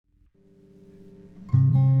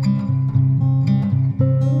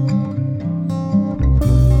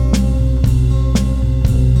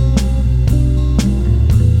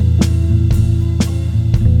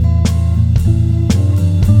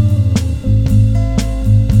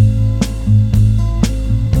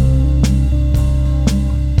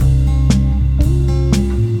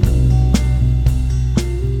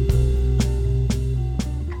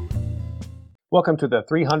Welcome to the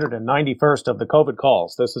 391st of the COVID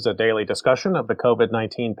calls. This is a daily discussion of the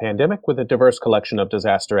COVID-19 pandemic with a diverse collection of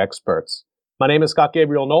disaster experts. My name is Scott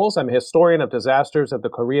Gabriel Knowles. I'm a historian of disasters at the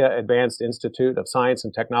Korea Advanced Institute of Science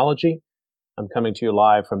and Technology. I'm coming to you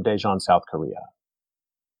live from Daejeon, South Korea.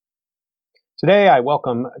 Today, I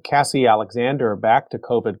welcome Cassie Alexander back to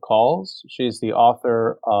COVID calls. She's the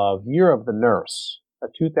author of Year of the Nurse, a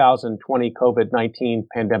 2020 COVID-19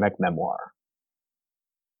 pandemic memoir.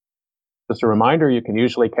 Just a reminder, you can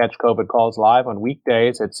usually catch COVID Calls live on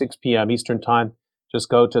weekdays at 6 p.m. Eastern Time. Just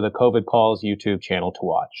go to the COVID Calls YouTube channel to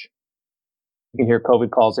watch. You can hear COVID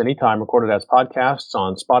Calls anytime, recorded as podcasts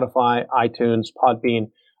on Spotify, iTunes,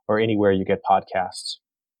 Podbean, or anywhere you get podcasts.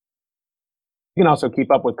 You can also keep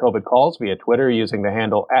up with COVID Calls via Twitter using the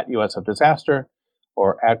handle @USOfDisaster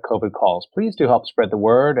or @COVID-Calls. Please do help spread the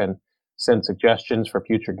word and send suggestions for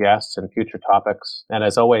future guests and future topics. And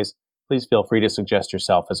as always, please feel free to suggest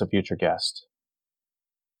yourself as a future guest.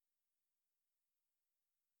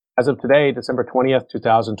 As of today, December 20th,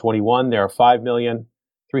 2021, there are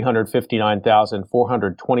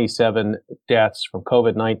 5,359,427 deaths from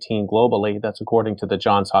COVID-19 globally. That's according to the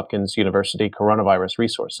Johns Hopkins University Coronavirus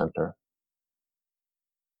Resource Center.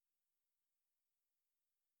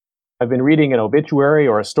 I've been reading an obituary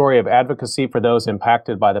or a story of advocacy for those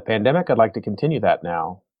impacted by the pandemic. I'd like to continue that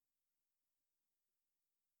now.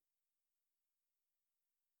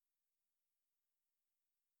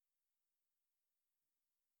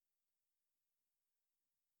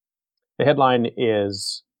 The headline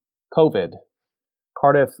is COVID.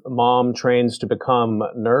 Cardiff mom trains to become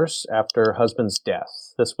nurse after husband's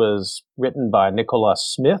death. This was written by Nicola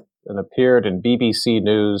Smith and appeared in BBC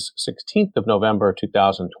News 16th of November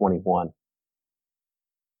 2021.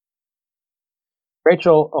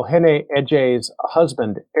 Rachel Ohene Eje's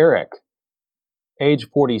husband, Eric,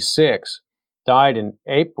 age 46, died in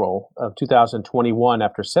April of 2021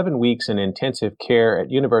 after 7 weeks in intensive care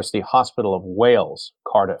at University Hospital of Wales,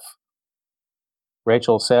 Cardiff.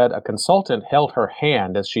 Rachel said a consultant held her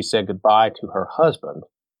hand as she said goodbye to her husband.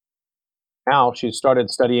 Now she's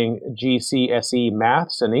started studying GCSE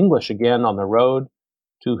maths and English again on the road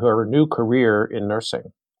to her new career in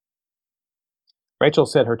nursing. Rachel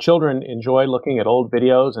said her children enjoy looking at old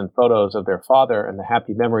videos and photos of their father, and the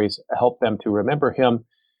happy memories help them to remember him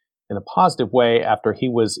in a positive way after he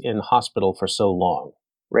was in hospital for so long.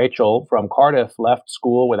 Rachel from Cardiff left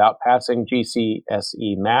school without passing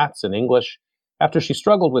GCSE maths and English after she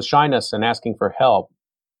struggled with shyness and asking for help,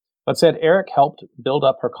 but said Eric helped build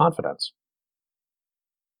up her confidence.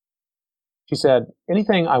 She said,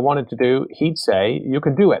 anything I wanted to do, he'd say, you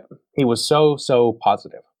can do it. He was so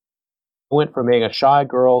positive. I went from being a shy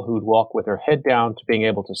girl who'd walk with her head down to being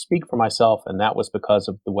able to speak for myself, and that was because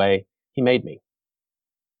of the way he made me.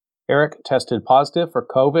 Eric tested positive for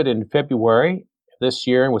COVID in February this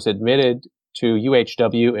year and was admitted to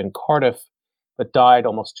UHW in Cardiff, but died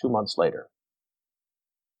almost 2 months later.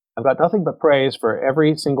 I've got nothing but praise for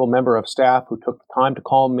every single member of staff who took the time to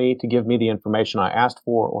call me to give me the information I asked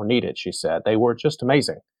for or needed, she said. They were just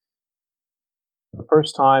amazing. For the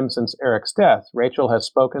first time since Eric's death, Rachel has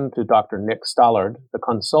spoken to Dr. Nick Stallard, the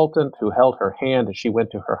consultant who held her hand as she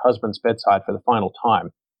went to her husband's bedside for the final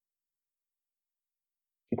time.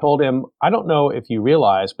 She told him, I don't know if you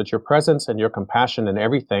realize, but your presence and your compassion and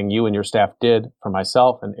everything you and your staff did for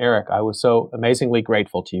myself and Eric, I was so amazingly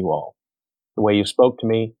grateful to you all. The way you spoke to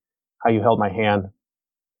me, how you held my hand.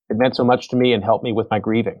 It meant so much to me and helped me with my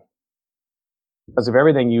grieving. Because of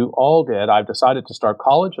everything you all did, I've decided to start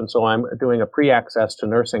college, and so I'm doing a pre-access to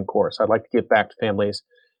nursing course. I'd like to give back to families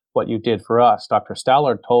what you did for us. Dr.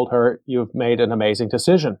 Stallard told her, you've made an amazing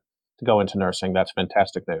decision to go into nursing. That's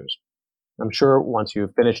fantastic news. I'm sure once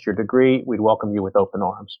you've finished your degree, we'd welcome you with open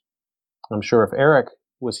arms. I'm sure if Eric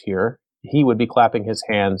was here, he would be clapping his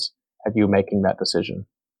hands at you making that decision.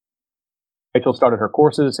 Rachel started her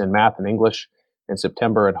courses in math and English in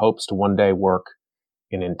September and hopes to one day work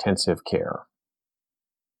in intensive care.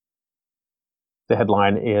 The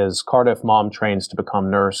headline is Cardiff Mom Trains to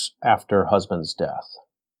Become Nurse After Husband's Death.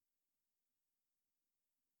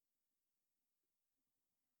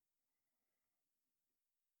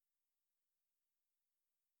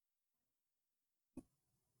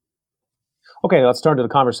 Okay, let's turn to the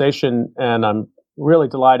conversation, and I'm really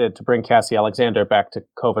delighted to bring Cassie Alexander back to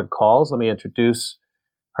COVID Calls. Let me introduce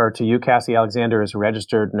her to you. Cassie Alexander is a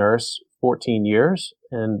registered nurse, 14 years,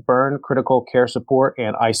 in burn critical care support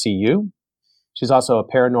and ICU. She's also a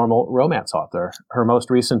paranormal romance author. Her most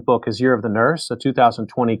recent book is Year of the Nurse, a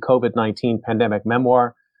 2020 COVID-19 pandemic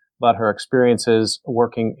memoir about her experiences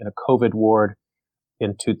working in a COVID ward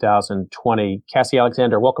in 2020. Cassie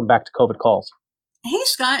Alexander, welcome back to COVID Calls. Hey,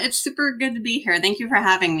 Scott, it's super good to be here. Thank you for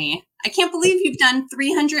having me. I can't believe you've done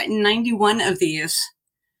 391 of these.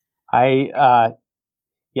 I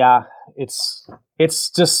yeah,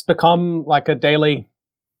 it's just become like a daily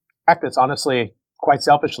practice. Honestly, quite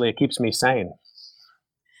selfishly, it keeps me sane.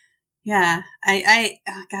 Yeah,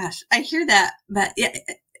 oh gosh, I hear that, but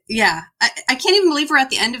yeah, I can't even believe we're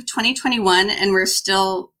at the end of 2021 and we're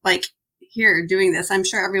still like here doing this. I'm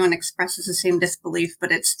sure everyone expresses the same disbelief,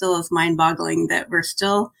 but it still is mind boggling that we're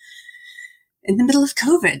still in the middle of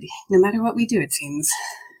COVID, no matter what we do, it seems.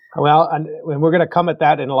 Well, and we're going to come at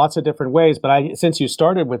that in lots of different ways. But since you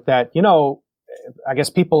started with that, I guess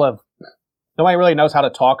people have nobody really knows how to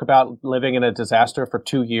talk about living in a disaster for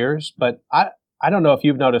 2 years. But I don't know if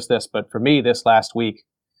you've noticed this, but for me, this last week,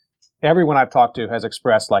 everyone I've talked to has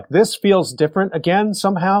expressed like this feels different again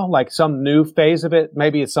somehow, like some new phase of it.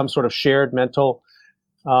 Maybe it's some sort of shared mental,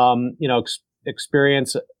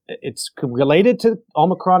 experience. It's related to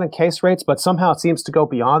Omicron and case rates, but somehow it seems to go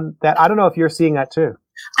beyond that. I don't know if you're seeing that too.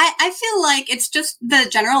 I feel like it's just the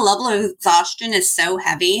general level of exhaustion is so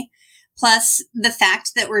heavy. Plus the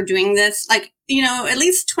fact that we're doing this, like, at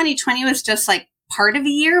least 2020 was just like part of a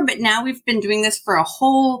year, but now we've been doing this for a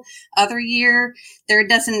whole other year. There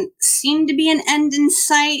doesn't seem to be an end in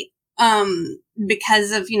sight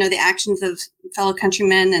because of, the actions of fellow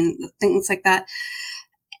countrymen and things like that.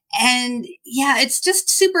 And yeah, it's just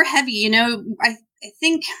super heavy. I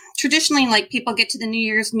think traditionally, like people get to the New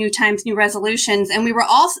Year's, new times, new resolutions. And we were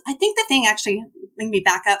all, I think the thing actually, let me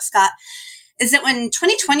back up, Scott, is that when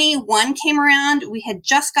 2021 came around, we had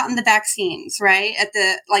just gotten the vaccines, right? At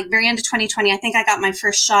the very end of 2020, I think I got my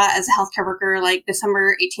first shot as a healthcare worker, like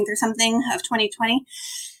December 18th or something of 2020.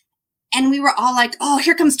 And we were all like, oh,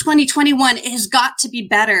 here comes 2021. It has got to be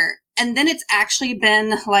better. And then it's actually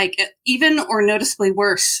been like even or noticeably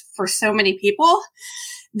worse for so many people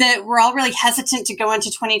that we're all really hesitant to go into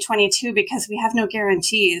 2022 because we have no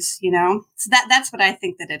guarantees, So that's what I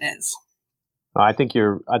think that it is. I think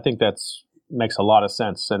that's makes a lot of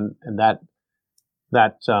sense. And that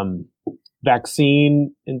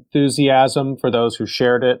vaccine enthusiasm for those who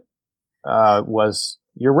shared it was,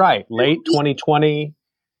 you're right, late 2020.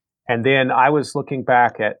 And then I was looking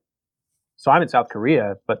back so I'm in South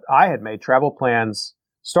Korea, but I had made travel plans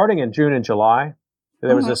starting in June and July.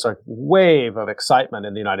 There was this wave of excitement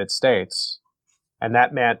in the United States. And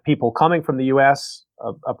that meant people coming from the US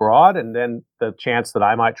abroad, and then the chance that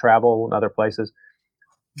I might travel in other places.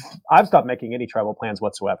 I've stopped making any travel plans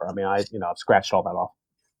whatsoever. I mean, I've scratched all that off.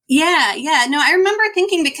 Yeah, yeah. No, I remember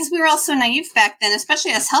thinking because we were all so naive back then,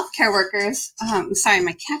 especially as healthcare workers. Sorry,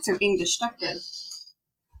 my cats are being destructive.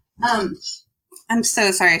 I'm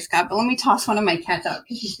so sorry, Scott, but let me toss one of my cats out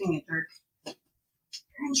because he's being a jerk.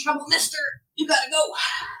 You're in trouble, mister. You gotta go.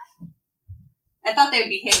 I thought they would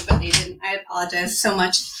behave, but they didn't. I apologize so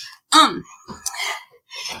much.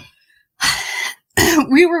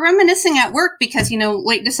 We were reminiscing at work because,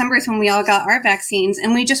 late December is when we all got our vaccines,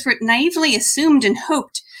 and we just naively assumed and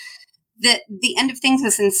hoped that the end of things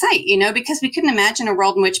was in sight, because we couldn't imagine a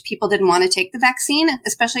world in which people didn't want to take the vaccine,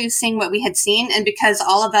 especially seeing what we had seen. And because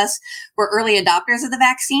all of us were early adopters of the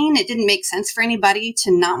vaccine, it didn't make sense for anybody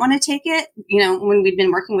to not want to take it, when we'd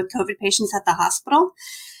been working with COVID patients at the hospital.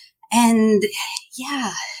 And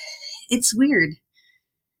yeah, it's weird.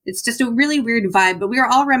 It's just a really weird vibe, but we were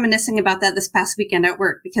all reminiscing about that this past weekend at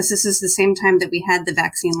work because this is the same time that we had the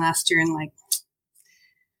vaccine last year, and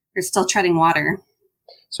we're still treading water.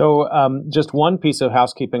 So just one piece of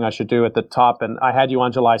housekeeping I should do at the top, and I had you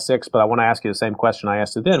on July 6th, but I want to ask you the same question I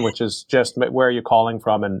asked you then, which is just where are you calling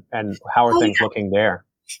from and how are things looking there?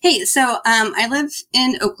 Hey, so I live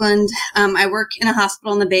in Oakland. I work in a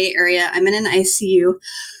hospital in the Bay Area. I'm in an ICU.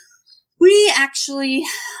 We actually,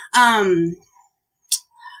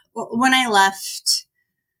 when I left,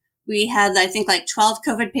 we had, I think, 12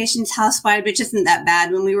 COVID patients housewide, which isn't that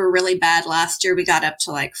bad. When we were really bad last year, we got up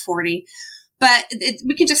to 40. But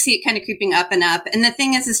we can just see it kind of creeping up and up. And the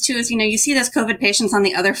thing is you see those COVID patients on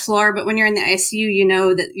the other floor, but when you're in the ICU, you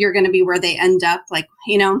know that you're going to be where they end up,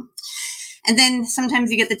 And then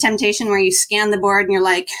sometimes you get the temptation where you scan the board and you're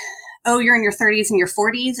like, oh, you're in your 30s and your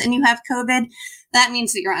 40s and you have COVID. That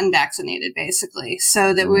means that you're unvaccinated, basically.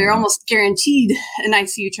 So that we're almost guaranteed an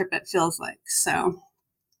ICU trip, it feels like. So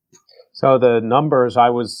the numbers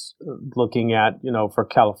I was looking at, for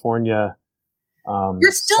California,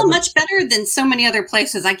 you're still much better than so many other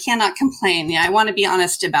places. I cannot complain. Yeah, I want to be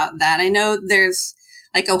honest about that. I know there's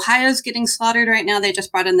Ohio's getting slaughtered right now. They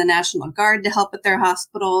just brought in the National Guard to help with their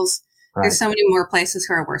hospitals. Right. There's so many more places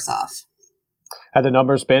who are worse off. Have the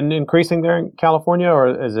numbers been increasing there in California,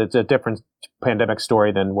 or is it a different pandemic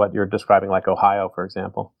story than what you're describing, like Ohio, for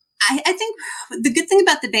example? I think the good thing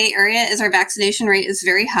about the Bay Area is our vaccination rate is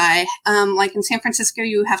very high. Like in San Francisco,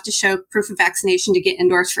 you have to show proof of vaccination to get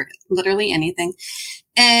indoors for literally anything.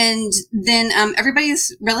 And then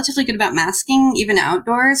everybody's relatively good about masking, even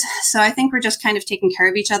outdoors. So I think we're just kind of taking care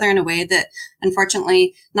of each other in a way that,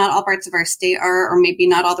 unfortunately, not all parts of our state are, or maybe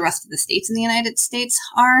not all the rest of the states in the United States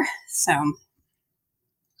are. So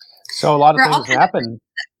a lot of things happen.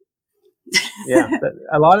 Yeah,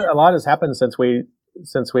 a lot has happened since we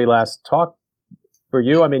last talked. For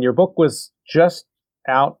you, I mean, your book was just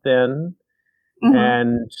out then,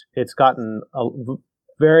 and it's gotten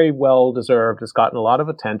very well deserved. It's gotten a lot of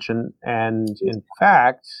attention, and in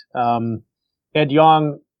fact, Ed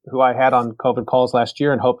Yong, who I had on COVID calls last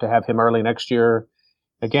year, and hope to have him early next year.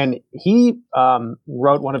 Again, he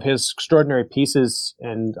wrote one of his extraordinary pieces,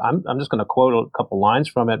 and I'm just going to quote a couple lines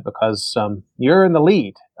from it because you're in the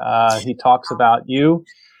lead. He talks about you.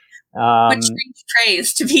 What strange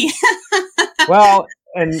praise to be. Well,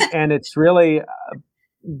 and it's really,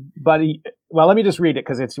 well, let me just read it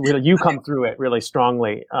because it's really, you come through it really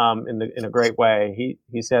strongly in a great way.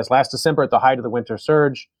 He says, last December at the height of the winter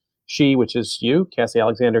surge, she, which is you, Cassie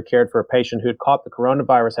Alexander, cared for a patient who had caught the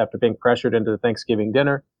coronavirus after being pressured into the Thanksgiving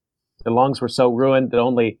dinner. Their lungs were so ruined that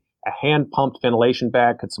only a hand-pumped ventilation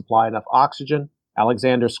bag could supply enough oxygen.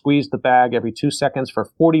 Alexander squeezed the bag every 2 seconds for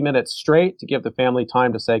 40 minutes straight to give the family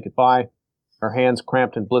time to say goodbye. Her hands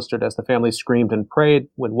cramped and blistered as the family screamed and prayed.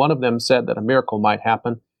 When one of them said that a miracle might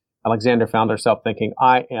happen, Alexander found herself thinking,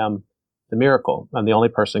 I am the miracle. I'm the only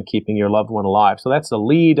person keeping your loved one alive. So that's the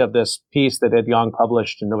lead of this piece that Ed Yong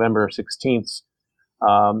published in November 16th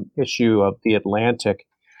issue of The Atlantic.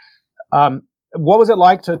 What was it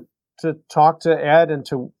like to talk to Ed and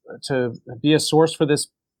to be a source for this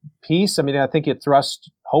piece? I mean, I think it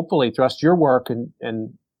hopefully thrust your work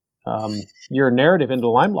and your narrative into the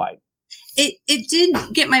limelight. It did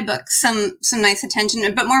get my book some nice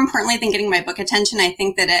attention, but more importantly than getting my book attention, I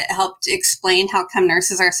think that it helped explain how come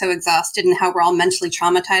nurses are so exhausted and how we're all mentally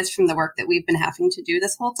traumatized from the work that we've been having to do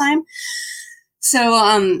this whole time.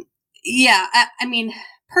 So, yeah, I mean,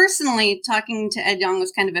 personally, talking to Ed Yong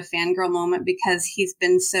was kind of a fangirl moment because he's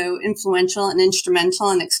been so influential and instrumental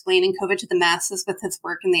in explaining COVID to the masses with his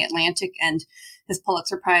work in The Atlantic, and his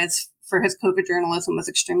Pulitzer Prize for his COVID journalism was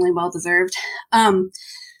extremely well deserved.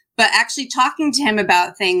 But actually talking to him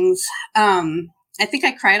about things, I think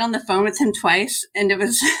I cried on the phone with him twice. And it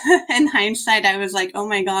was, in hindsight, I was like, oh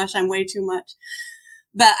my gosh, I'm way too much.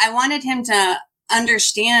 But I wanted him to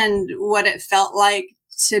understand what it felt like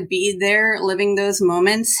to be there, living those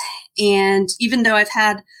moments. And even though I've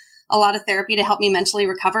had a lot of therapy to help me mentally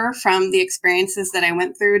recover from the experiences that I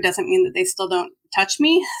went through, doesn't mean that they still don't touch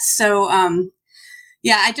me. So,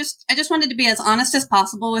 yeah, I just wanted to be as honest as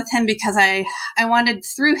possible with him because I wanted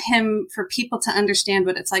through him for people to understand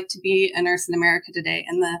what it's like to be a nurse in America today.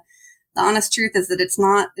 And the honest truth is that it's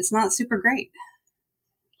not super great.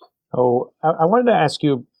 Oh, I wanted to ask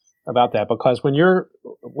you about that because when you're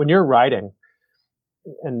writing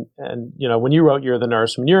and you know, when you wrote You're the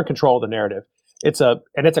Nurse, when you're in control of the narrative, it's a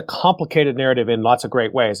complicated narrative in lots of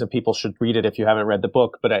great ways, and people should read it if you haven't read the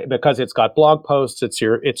book. But because it's got blog posts,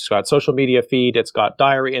 it's got social media feed, it's got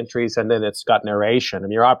diary entries, and then it's got narration. I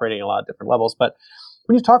mean, you're operating at a lot of different levels. But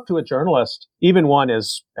when you talk to a journalist, even one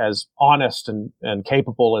as honest and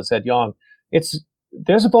capable as Ed Yong,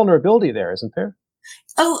 there's a vulnerability there, isn't there?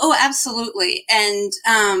 Oh, absolutely. And,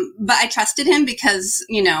 but I trusted him because,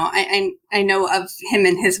 you know, I know of him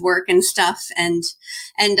and his work and stuff. And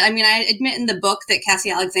I mean, I admit in the book that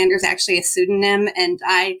Cassie Alexander is actually a pseudonym. And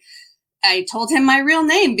I told him my real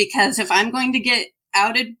name because if I'm going to get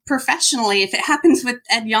outed professionally, if it happens with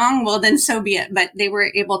Ed Yong, well, then so be it. But they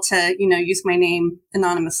were able to, you know, use my name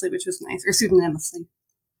anonymously, which was nice, or pseudonymously.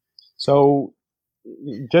 So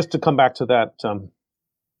just to come back to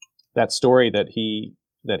that story that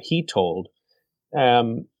he told,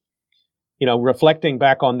 you know, reflecting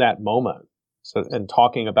back on that moment and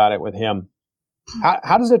talking about it with him,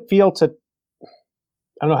 how does it feel to,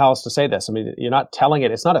 I don't know how else to say this. I mean, you're not telling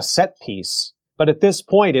it. It's not a set piece, but at this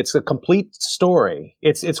point, it's a complete story.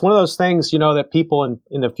 It's one of those things, you know, that people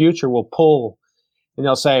in the future will pull and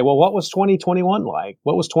they'll say, well, what was 2021 like?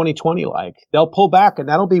 What was 2020 like? They'll pull back and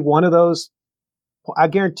that'll be one of those. I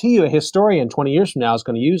guarantee you a historian 20 years from now is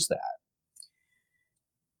going to use that.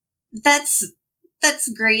 That's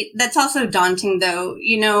great. That's also daunting though.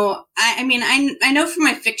 You know, I mean, I know from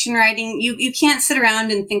my fiction writing, you can't sit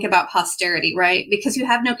around and think about posterity, right? Because you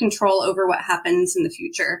have no control over what happens in the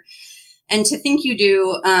future. And to think you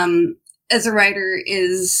do, as a writer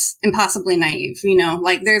is impossibly naive. You know,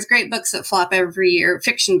 like there's great books that flop every year,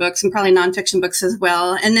 fiction books and probably nonfiction books as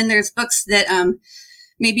well. And then there's books that,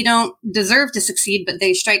 maybe don't deserve to succeed, but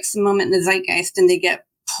they strike some moment in the zeitgeist and they get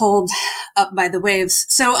pulled up by the waves.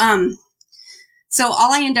 So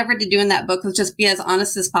all I endeavored to do in that book was just be as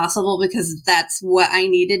honest as possible, because that's what I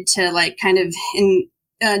needed to like kind of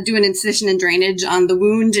do an incision and drainage on the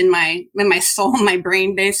wound in my soul, my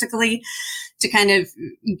brain, basically, to kind of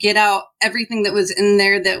get out everything that was in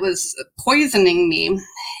there that was poisoning me.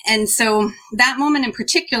 And so that moment in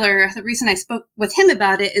particular, the reason I spoke with him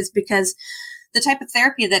about it is because the type of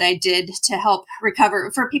therapy that I did to help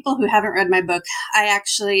recover, for people who haven't read my book, I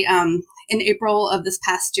actually, in April of this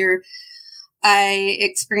past year, I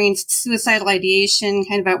experienced suicidal ideation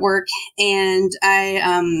kind of at work, and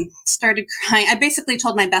I started crying. I basically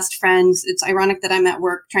told my best friends, it's ironic that I'm at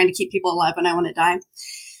work trying to keep people alive when I want to die.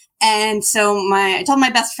 And so I told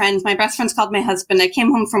my best friends called my husband. I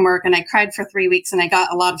came home from work and I cried for 3 weeks and I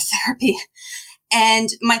got a lot of therapy. And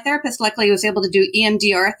my therapist luckily was able to do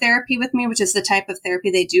EMDR therapy with me, which is the type of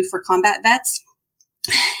therapy they do for combat vets.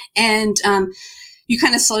 And you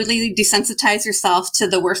kind of slowly desensitize yourself to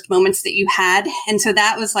the worst moments that you had. And so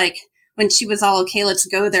that was like, when she was all, okay, let's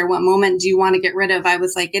go there. What moment do you want to get rid of? I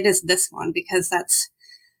was like, it is this one, because that's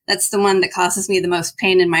the one that causes me the most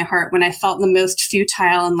pain in my heart, when I felt the most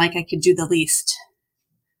futile and like I could do the least.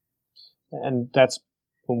 And that's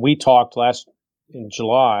when we talked in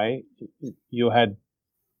July, you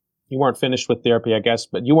weren't finished with therapy, I guess,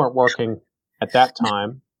 but you weren't working at that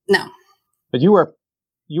time. No. But you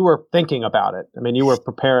were thinking about it. I mean, you were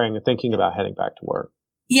preparing and thinking about heading back to work.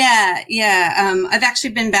 Yeah. I've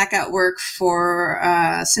actually been back at work for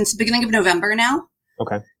since the beginning of November now.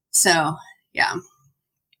 Okay. So, yeah.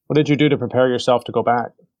 What did you do to prepare yourself to go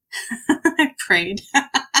back? I prayed.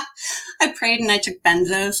 I prayed and I took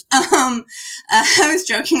benzos. I was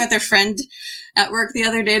joking with a friend at work the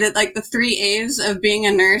other day that like the 3 A's of being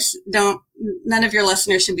a nurse none of your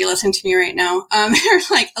listeners should be listening to me right now. They're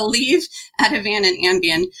like Aleve, Ativan, and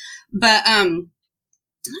Ambien. But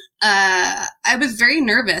I was very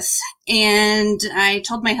nervous, and I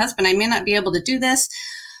told my husband I may not be able to do this,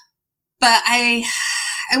 but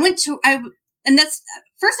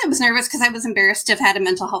first I was nervous because I was embarrassed to have had a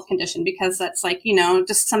mental health condition, because that's like,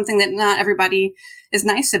 just something that not everybody is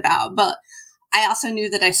nice about. But I also knew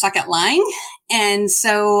that I suck at lying. And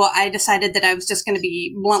so I decided that I was just going to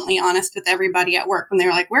be bluntly honest with everybody at work. When they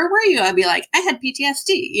were like, where were you? I'd be like, I had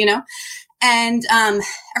PTSD, And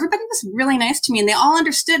everybody was really nice to me, and they all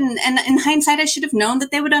understood. And in hindsight, I should have known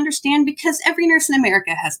that they would understand, because every nurse in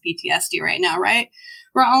America has PTSD right now, right?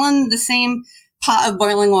 We're all in the same pot of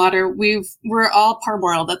boiling water. We're all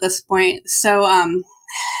parboiled at this point. So,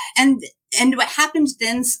 and what happened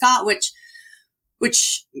then, Scott, which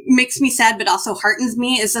makes me sad, but also heartens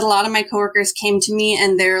me, is that a lot of my coworkers came to me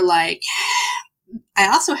and they're like, I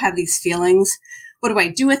also have these feelings. What do I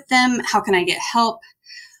do with them? How can I get help?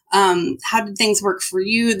 How did things work for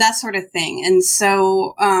you? That sort of thing. And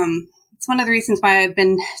so, it's one of the reasons why I've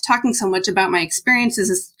been talking so much about my experiences,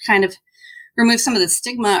 is kind of remove some of the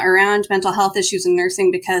stigma around mental health issues in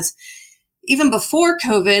nursing, because even before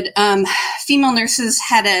COVID, female nurses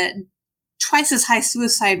had a twice as high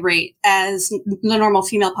suicide rate as the normal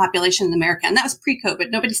female population in America. And that was pre-COVID.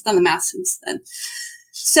 Nobody's done the math since then.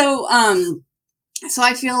 So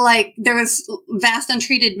I feel like there was vast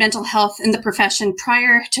untreated mental health in the profession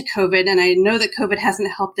prior to COVID. And I know that COVID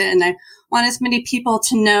hasn't helped it. And I want as many people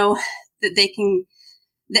to know that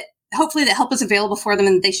that hopefully that help is available for them,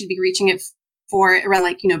 and that they should be reaching it for, around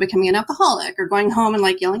like, becoming an alcoholic, or going home and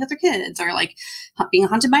like yelling at their kids, or like being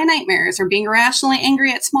haunted by nightmares, or being irrationally angry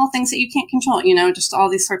at small things that you can't control, just all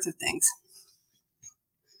these sorts of things.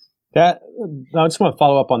 I just want to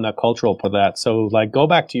follow up on the cultural for that. So like, go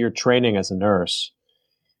back to your training as a nurse.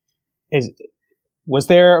 What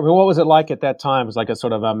was it like at that time? It was like a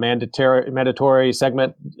sort of a mandatory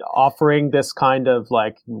segment offering this kind of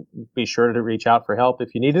like, be sure to reach out for help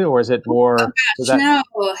if you need it, or is it more? No,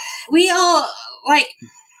 we all like,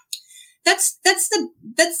 that's the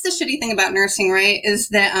shitty thing about nursing, right? Is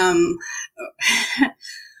that,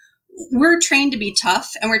 we're trained to be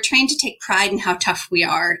tough, and we're trained to take pride in how tough we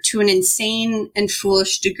are, to an insane and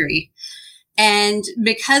foolish degree. And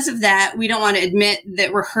because of that, we don't want to admit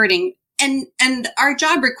that we're hurting. And our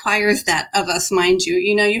job requires that of us, mind you.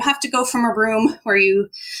 You have to go from a room where you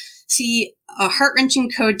see a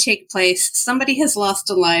heart-wrenching code take place, somebody has lost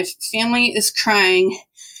a life, family is crying,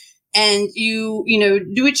 and you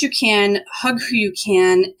do what you can, hug who you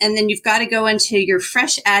can, and then you've got to go into your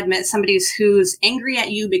fresh admit, somebody who's angry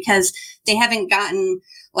at you because they haven't gotten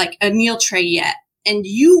like a meal tray yet. And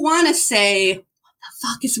you want to say,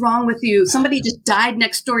 fuck is wrong with you? Somebody just died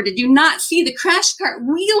next door. Did you not see the crash cart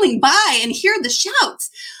wheeling by and hear the shouts?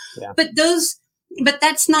 Yeah. But those but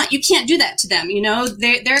that's not, you can't do that to them.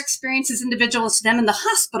 Their experience is individual to them in the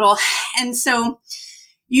hospital. And so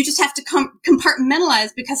you just have to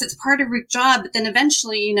compartmentalize because it's part of your job. But then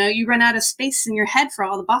eventually, you run out of space in your head for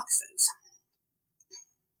all the boxes.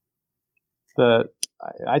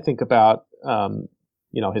 I think about,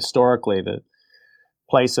 historically, the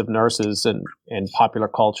place of nurses in popular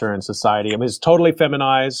culture and society. I mean, it's totally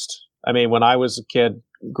feminized. I mean, when I was a kid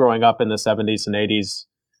growing up in the 70s and 80s,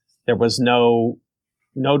 there was no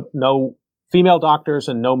female doctors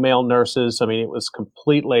and no male nurses. I mean, it was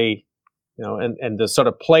completely, and the sort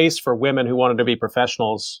of place for women who wanted to be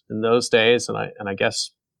professionals in those days, and I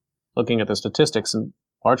guess looking at the statistics in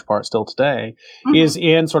large part still today, is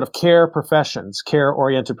in sort of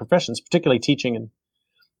care-oriented professions, particularly teaching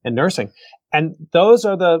and nursing. And those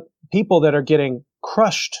are the people that are getting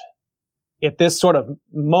crushed at this sort of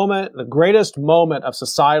moment, the greatest moment of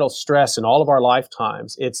societal stress in all of our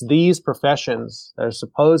lifetimes. It's these professions that are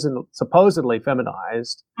supposedly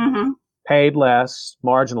feminized, paid less,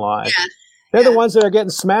 marginalized. Yeah. They're the ones that are getting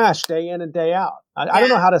smashed day in and day out. I don't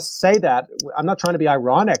know how to say that. I'm not trying to be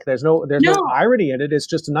ironic. There's no irony in it. It's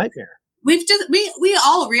just a nightmare. We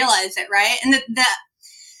all realize it, right? And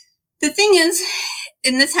the thing is,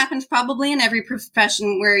 and this happens probably in every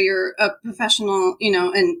profession where you're a professional,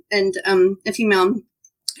 and a female,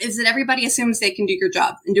 is that everybody assumes they can do your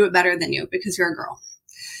job and do it better than you because you're a girl.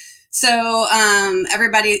 So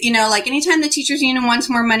everybody, like anytime the teachers union wants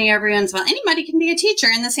more money, everyone's, well, anybody can be a teacher.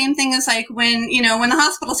 And the same thing is like when the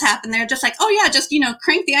hospitals happen, they're just like, oh yeah, just,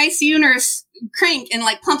 crank the ICU nurse crank and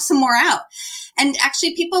like pump some more out. And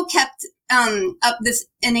actually people kept up this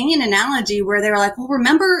inane analogy where they were like, well,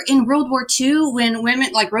 remember in World War II when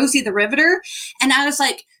women like Rosie the Riveter? And I was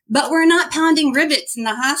like, but we're not pounding rivets in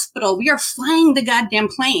the hospital. We are flying the goddamn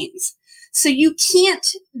planes. So you can't,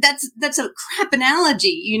 that's a crap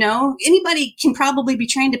analogy, Anybody can probably be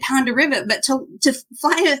trained to pound a rivet, but to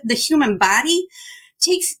fly the human body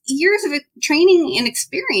takes years of training and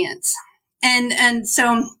experience. And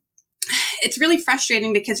so it's really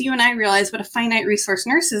frustrating because you and I realize what a finite resource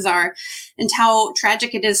nurses are and how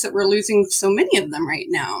tragic it is that we're losing so many of them right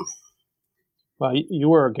now. Well, you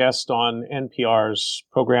were a guest on NPR's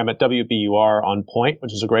program at WBUR On Point,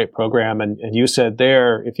 which is a great program. And you said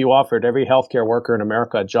there, if you offered every healthcare worker in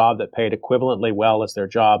America a job that paid equivalently well as their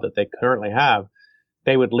job that they currently have,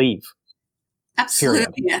 they would leave.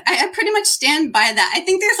 Absolutely. I pretty much stand by that. I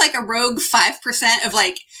think there's like a rogue 5% of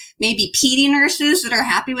like maybe PD nurses that are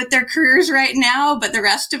happy with their careers right now, but the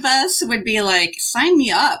rest of us would be like, sign me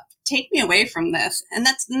up, take me away from this. And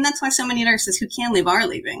that's why so many nurses who can leave are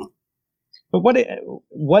leaving. But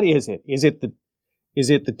what is it? Is it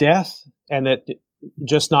the death and that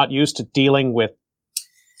just not used to dealing with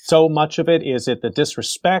so much of it? Is it the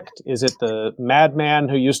disrespect? Is it the madman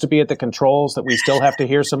who used to be at the controls that we still have to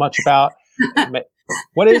hear so much about?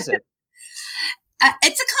 What is it?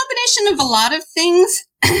 It's a combination of a lot of things,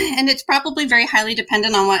 and it's probably very highly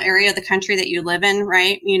dependent on what area of the country that you live in,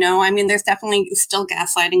 right? There's definitely still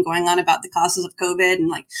gaslighting going on about the causes of COVID and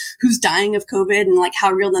like who's dying of COVID and like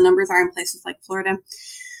how real the numbers are in places like Florida.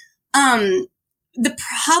 The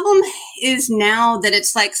problem is now that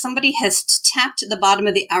it's like somebody has tapped the bottom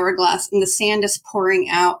of the hourglass and the sand is pouring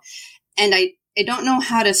out. And I don't know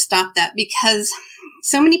how to stop that because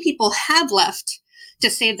so many people have left to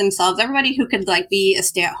save themselves. Everybody who could like be a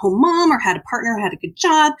stay-at-home mom or had a partner who had a good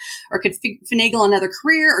job or could finagle another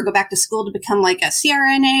career or go back to school to become like a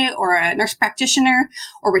CRNA or a nurse practitioner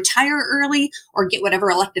or retire early or get whatever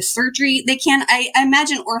elective surgery they can. I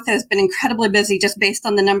imagine ortho has been incredibly busy just based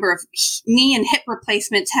on the number of knee and hip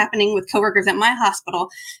replacements happening with coworkers at my hospital,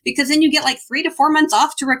 because then you get like 3 to 4 months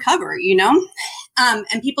off to recover,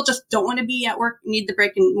 and people just don't want to be at work, need the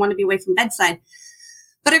break and want to be away from bedside.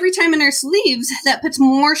 But every time a nurse leaves, that puts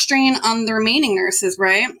more strain on the remaining nurses,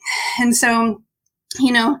 right? And so,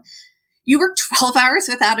 you work 12 hours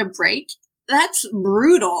without a break. That's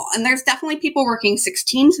brutal. And there's definitely people working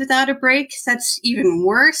 16s without a break. That's even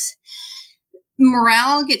worse.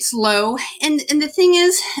 Morale gets low. And the thing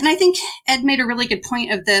is, and I think Ed made a really good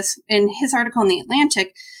point of this in his article in The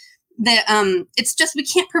Atlantic, that it's just we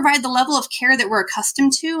can't provide the level of care that we're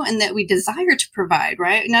accustomed to and that we desire to provide,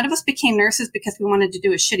 right? None of us became nurses because we wanted to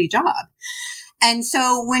do a shitty job. And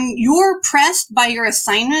so when you're pressed by your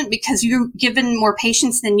assignment because you're given more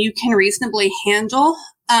patients than you can reasonably handle,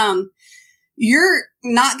 you're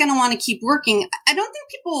not going to want to keep working. I don't think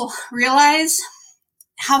people realize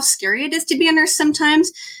how scary it is to be a nurse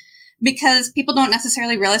sometimes, because people don't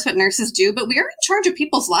necessarily realize what nurses do, but we are in charge of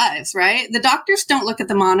people's lives, right? The doctors don't look at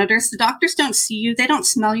the monitors. The doctors don't see you. They don't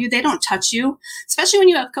smell you. They don't touch you. Especially when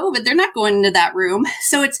you have COVID, they're not going into that room.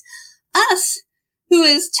 So it's us who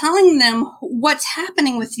is telling them what's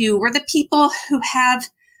happening with you. We're the people who have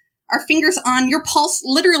our fingers on your pulse,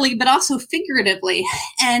 literally, but also figuratively.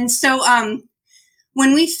 And so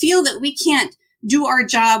when we feel that we can't do our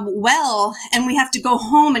job well and we have to go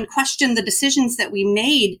home and question the decisions that we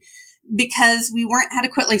made because we weren't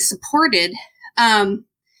adequately supported,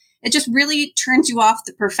 it just really turns you off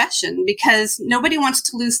the profession, because nobody wants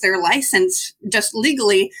to lose their license just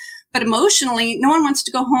legally, but emotionally, no one wants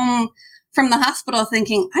to go home from the hospital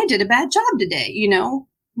thinking, I did a bad job today,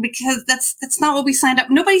 because that's not what we signed up.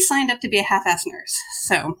 Nobody signed up to be a half-ass nurse.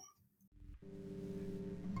 So.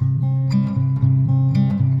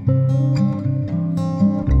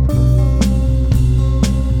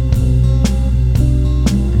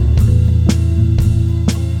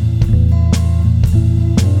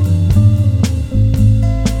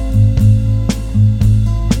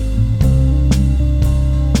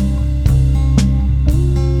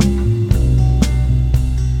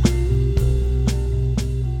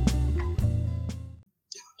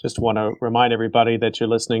 Just want to remind everybody that you're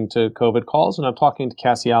listening to COVID Calls, and I'm talking to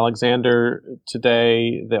Cassie Alexander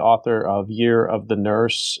today, the author of Year of the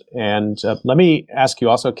Nurse. And let me ask you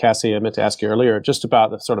also, Cassie, I meant to ask you earlier, just about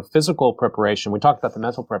the sort of physical preparation. We talked about the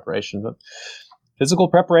mental preparation, but physical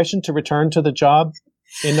preparation to return to the job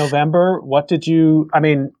in November.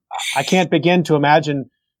 I can't begin to imagine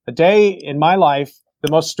a day in my life. The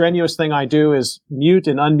most strenuous thing I do is mute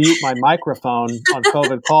and unmute my microphone on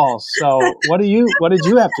COVID calls. So what did you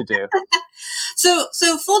have to do?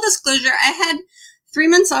 So full disclosure, I had 3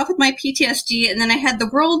 months off with my PTSD, and then I had the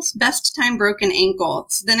world's best time broken ankle.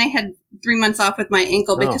 So then I had 3 months off with my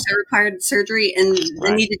ankle because I required surgery and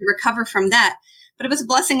I needed to recover from that. But it was a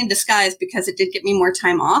blessing in disguise because it did get me more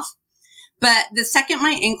time off. But the second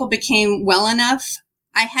my ankle became well enough,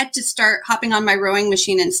 I had to start hopping on my rowing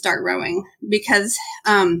machine and start rowing, because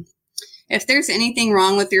if there's anything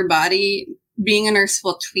wrong with your body, being a nurse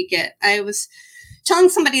will tweak it. I was telling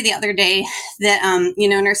somebody the other day that,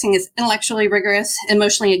 nursing is intellectually rigorous,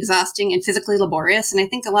 emotionally exhausting, and physically laborious. And I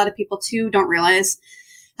think a lot of people, too, don't realize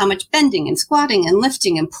how much bending and squatting and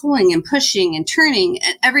lifting and pulling and pushing and turning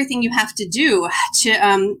and everything you have to do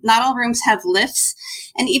to, not all rooms have lifts.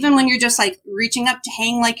 And even when you're just like reaching up to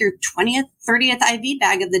hang like your 20th, 30th IV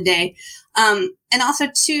bag of the day. And also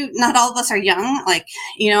too, not all of us are young. Like,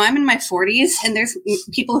 I'm in my 40s and there's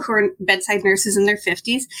people who are bedside nurses in their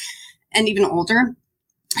 50s and even older.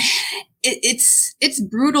 It's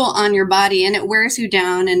brutal on your body and it wears you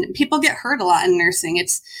down, and people get hurt a lot in nursing. It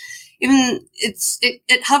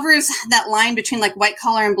hovers that line between like white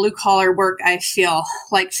collar and blue collar work. I feel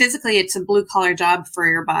like physically it's a blue collar job for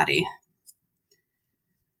your body.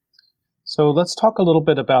 So let's talk a little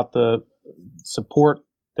bit about the support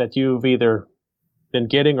that you've either been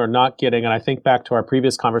getting or not getting. And I think back to our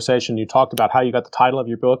previous conversation, you talked about how you got the title of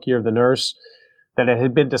your book, Year of the Nurse, that it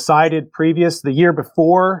had been decided the year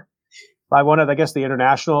before by one of the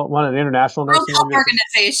international nursing World Health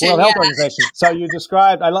Organization. World Health Organization. So you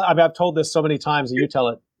described, I've told this so many times, and you tell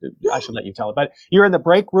it, I should let you tell it, but you're in the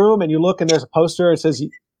break room and you look and there's a poster, it says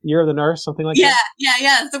Year of the Nurse, something like that?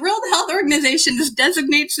 Yeah. The World Health Organization just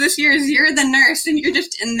designates this year as Year of the Nurse, and you're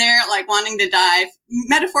just in there like wanting to die,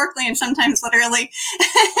 metaphorically and sometimes literally,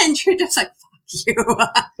 and you're just like, fuck you.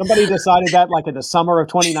 Somebody decided that like in the summer of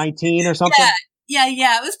 2019 or something? Yeah.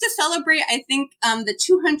 It was to celebrate, I think, the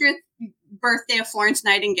 200th birthday of Florence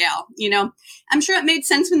Nightingale. I'm sure it made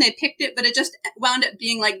sense when they picked it, but it just wound up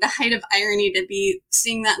being like the height of irony to be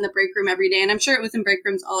seeing that in the break room every day. And I'm sure it was in break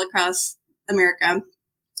rooms all across America.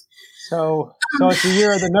 So it's the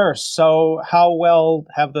Year of the Nurse. So how well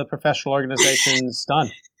have the professional organizations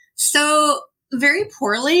done? So very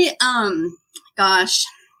poorly. Gosh.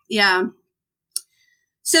 Yeah.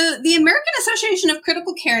 So the American Association of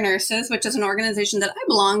Critical Care Nurses, which is an organization that I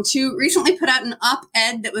belong to, recently put out an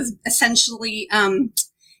op-ed that was essentially,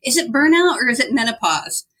 is it burnout or is it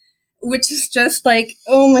menopause? Which is just like,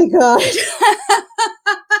 oh my God.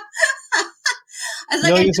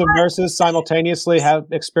 Millions of nurses simultaneously have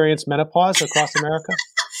experienced menopause across America?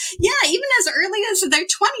 Yeah, even as early as their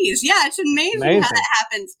 20s. Yeah, it's amazing how that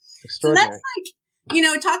happens. Extraordinary. So that's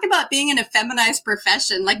like, talk about being in a feminized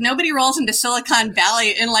profession. Like nobody rolls into Silicon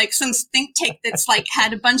Valley in like some think tank that's like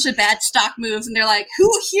had a bunch of bad stock moves and they're like, who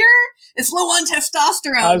here is low on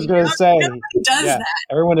testosterone? I was going to say, nobody does that.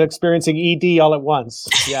 Everyone experiencing ED all at once.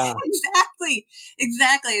 Yeah.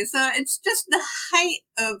 Exactly. So it's just the height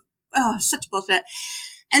of, such bullshit.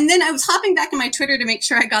 And then I was hopping back on my Twitter to make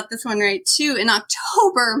sure I got this one right too. In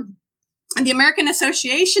October, the American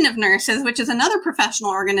Association of Nurses, which is another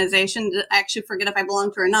professional organization that I actually forget if I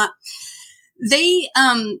belong to or not, they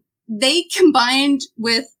combined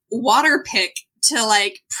with Waterpik to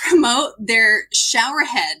like promote their shower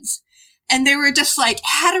heads. And they were just like,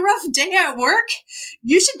 had a rough day at work?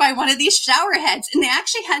 You should buy one of these shower heads. And they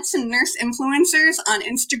actually had some nurse influencers on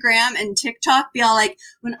Instagram and TikTok be all like,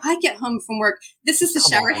 when I get home from work, this is the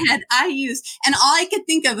shower head I use. And all I could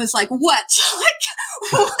think of was like, what? Like,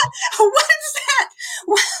 what is that?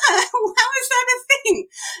 How is that a thing?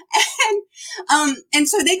 And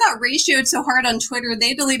so they got ratioed so hard on Twitter,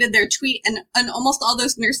 they deleted their tweet, and almost all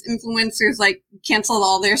those nurse influencers like canceled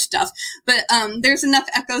all their stuff. But there's enough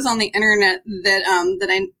echoes on the internet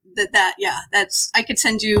that's I could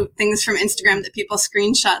send you things from Instagram that people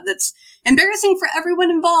screenshot that's embarrassing for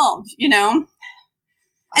everyone involved, you know?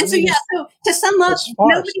 And so to sum up,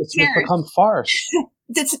 nobody cares. It's become farce.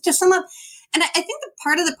 To sum up, and I think that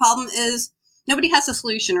part of the problem is nobody has a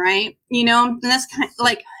solution, right? You know, and that's kind of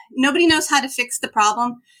like nobody knows how to fix the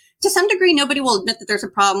problem. To some degree, nobody will admit that there's a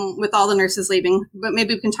problem with all the nurses leaving, but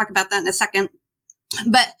maybe we can talk about that in a second.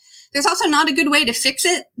 But there's also not a good way to fix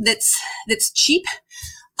it that's cheap,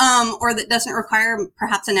 or that doesn't require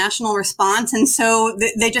perhaps a national response. And so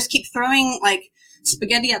they just keep throwing like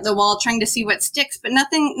spaghetti at the wall, trying to see what sticks, but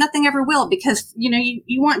nothing ever will, because, you know,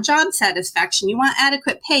 you want job satisfaction, you want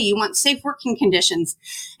adequate pay, you want safe working conditions.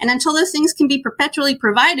 And until those things can be perpetually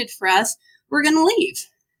provided for us, we're going to leave.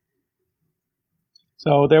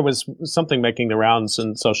 So there was something making the rounds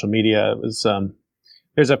in social media. It was,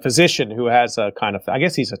 there's a physician who has a kind of, I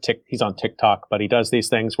guess he's on TikTok, but he does these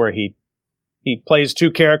things where he plays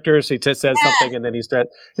two characters. He just says something and then he's quite,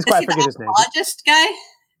 I forget his name. Oncologist guy?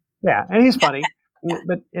 Yeah. And he's funny.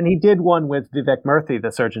 And he did one with Vivek Murthy,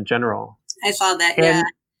 the Surgeon General. I saw that.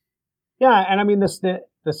 Yeah. And I mean, this,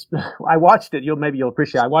 I watched it. Maybe you'll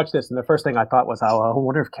appreciate it. I watched this, and the first thing I thought was, oh, I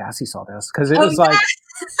wonder if Cassie saw this, because it was like,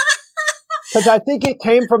 because I think it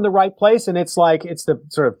came from the right place, and it's like it's the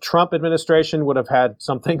sort of Trump administration would have had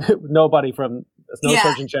something that nobody from no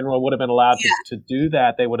Surgeon General would have been allowed to do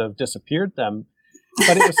that. They would have disappeared them.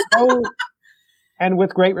 But it was so, and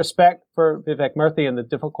with great respect for Vivek Murthy and the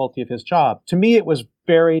difficulty of his job, to me it was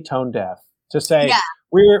very tone deaf to say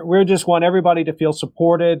we just want everybody to feel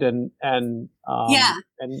supported and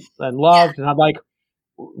loved, and I'm like,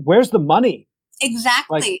 where's the money?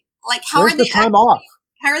 Exactly. Like how where's are they the time off?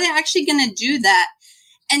 How are they actually going to do that?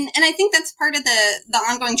 And I think that's part of the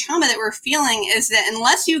ongoing trauma that we're feeling, is that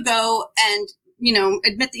unless you go and, you know,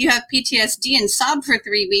 admit that you have PTSD and sob for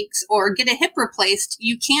 3 weeks or get a hip replaced,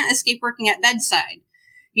 you can't escape working at bedside.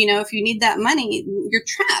 You know, if you need that money, you're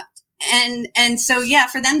trapped. And so,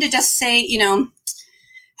 for them to just say, you know,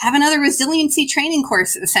 have another resiliency training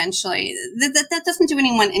course, essentially, that doesn't do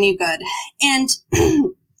anyone any good. And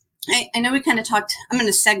I know we kind of talked, I'm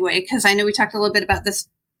going to segue because I know we talked a little bit about this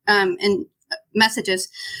in messages,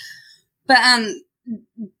 but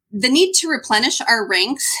the need to replenish our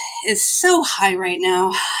ranks is so high right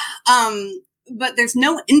now, but there's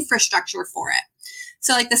no infrastructure for it.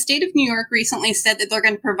 So like the state of New York recently said that they're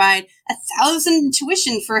going to provide 1,000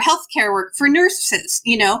 tuition for healthcare work for nurses,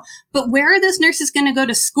 you know, but where are those nurses going to go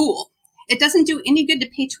to school? It doesn't do any good to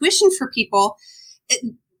pay tuition for people.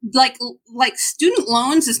 Like student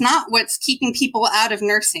loans is not what's keeping people out of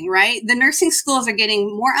nursing, right? The nursing schools are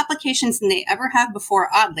getting more applications than they ever have before,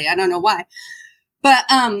 oddly. I don't know why. But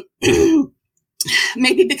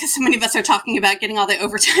maybe because so many of us are talking about getting all the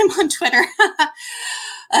overtime on Twitter.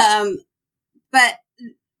 But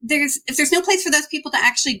if there's no place for those people to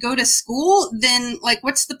actually go to school, then like,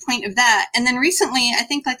 what's the point of that? And then recently, I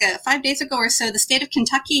think like 5 days ago or so, the state of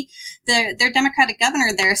Kentucky, their Democratic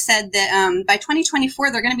governor there said that by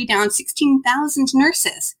 2024, they're going to be down 16,000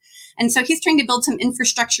 nurses. And so he's trying to build some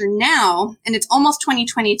infrastructure now, and it's almost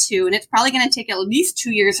 2022, and it's probably going to take at least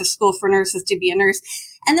 2 years of school for nurses to be a nurse.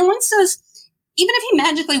 And then once even if he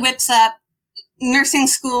magically whips up nursing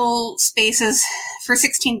school spaces for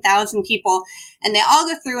 16,000 people, and they all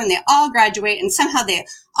go through and they all graduate, and somehow they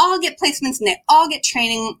all get placements and they all get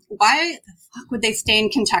training, why the fuck would they stay in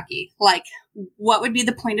Kentucky? Like, what would be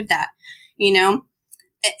the point of that? You know,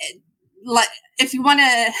 like, if you want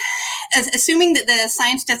to, assuming that the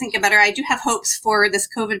science doesn't get better, I do have hopes for this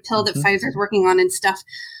COVID pill that Pfizer's working on and stuff.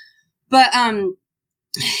 But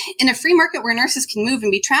in a free market where nurses can move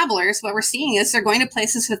and be travelers, what we're seeing is they're going to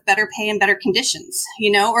places with better pay and better conditions,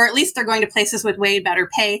 you know, or at least they're going to places with way better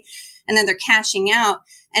pay, and then they're cashing out.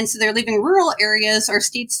 And so they're leaving rural areas or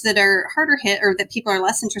states that are harder hit or that people are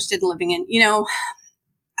less interested in living in, you know,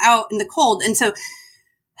 out in the cold. And so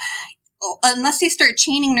unless they start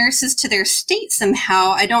chaining nurses to their state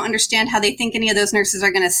somehow, I don't understand how they think any of those nurses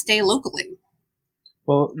are going to stay locally.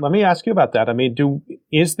 Well, let me ask you about that. I mean,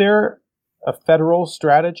 is there a federal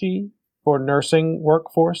strategy for nursing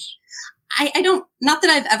workforce? I don't, not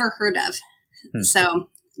that I've ever heard of. So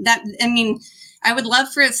that, I mean, I would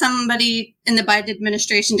love for somebody in the Biden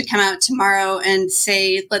administration to come out tomorrow and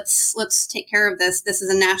say, let's take care of this. This is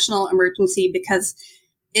a national emergency, because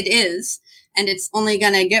it is, and it's only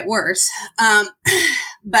going to get worse.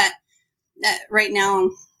 But right now,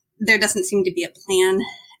 there doesn't seem to be a plan,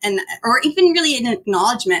 or even really an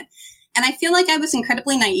acknowledgement. And I feel like I was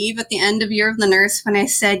incredibly naive at the end of Year of the Nurse when I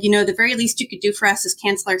said, the very least you could do for us is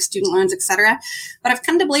cancel our student loans, et cetera. But I've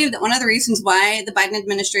come to believe that one of the reasons why the Biden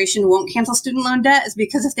administration won't cancel student loan debt is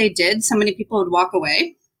because if they did, so many people would walk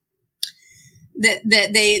away. That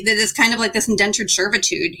is kind of like this indentured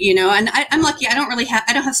servitude, and I'm lucky. I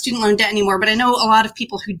don't have student loan debt anymore, but I know a lot of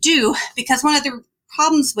people who do, because one of the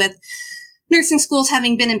problems with nursing schools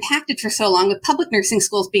having been impacted for so long, with public nursing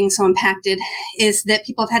schools being so impacted, is that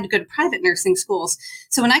people have had to go to private nursing schools.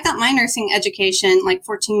 So when I got my nursing education like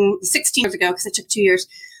 16 years ago, because it took 2 years,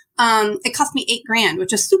 it cost me $8,000,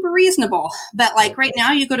 which is super reasonable. But like right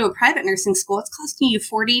now, you go to a private nursing school, it's costing you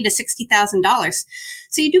 $40,000 to $60,000.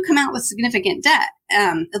 So you do come out with significant debt,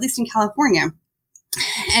 at least in California.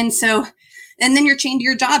 And then you're chained to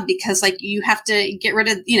your job because like you have to get rid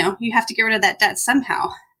of that debt somehow.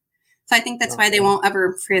 So I think that's why they won't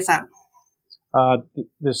ever free us up.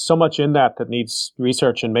 There's so much in that needs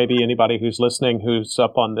research, and maybe anybody who's listening who's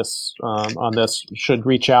up on this should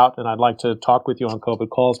reach out. And I'd like to talk with you on COVID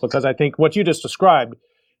calls, because I think what you just described,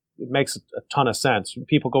 it makes a ton of sense.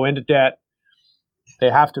 People go into debt, they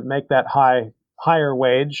have to make that higher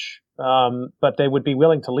wage, but they would be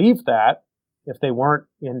willing to leave that if they weren't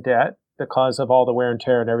in debt, because of all the wear and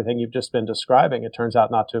tear and everything you've just been describing. It turns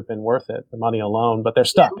out not to have been worth it, the money alone. But they're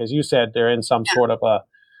stuck, as you said, they're in some sort of a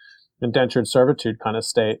indentured servitude kind of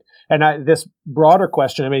state. And this broader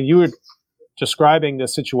question, I mean, you were describing the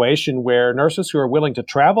situation where nurses who are willing to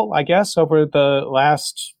travel, I guess, over the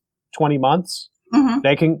last 20 months,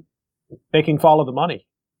 they can follow the money.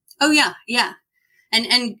 Oh, yeah. Yeah.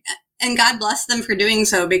 And God bless them for doing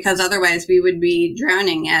so, because otherwise we would be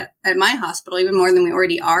drowning at my hospital even more than we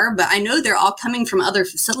already are. But I know they're all coming from other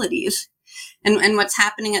facilities. And what's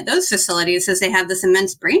happening at those facilities is they have this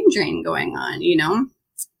immense brain drain going on,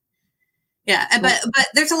 Yeah, but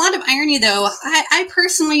there's a lot of irony, though. I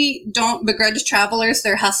personally don't begrudge travelers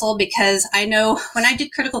their hustle, because I know when I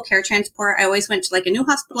did critical care transport, I always went to like a new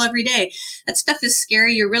hospital every day. That stuff is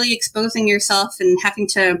scary. You're really exposing yourself and having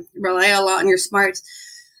to rely a lot on your smarts.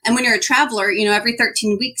 And when you're a traveler, every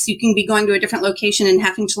 13 weeks, you can be going to a different location and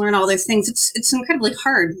having to learn all those things. It's incredibly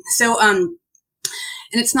hard. So, and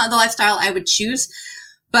it's not the lifestyle I would choose.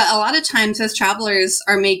 But a lot of times those travelers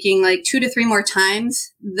are making like 2 to 3 more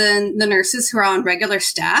times than the nurses who are on regular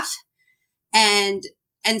staff. And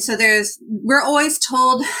so we're always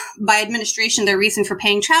told by administration, the reason for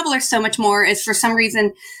paying travelers so much more is for some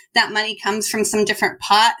reason that money comes from some different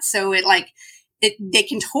pot. So they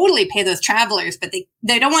can totally pay those travelers, but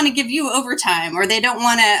they don't want to give you overtime, or they don't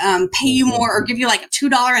want to pay you more, or give you like a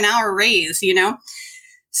 $2 an hour raise,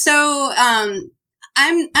 So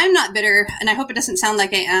I'm not bitter, and I hope it doesn't sound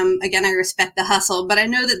like I am. Again, I respect the hustle, but I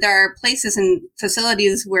know that there are places and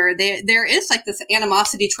facilities where there is like this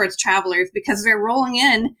animosity towards travelers, because they're rolling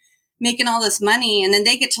in, making all this money, and then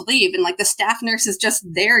they get to leave, and like the staff nurse is just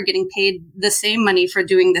there getting paid the same money for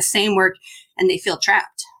doing the same work, and they feel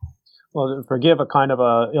trapped. Well, forgive a kind of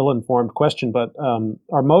a ill-informed question, but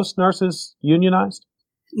are most nurses unionized?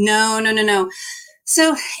 No.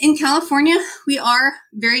 So in California, we are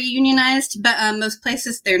very unionized, but most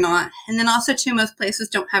places they're not. And then also, too, most places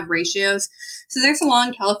don't have ratios. So there's a law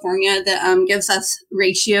in California that gives us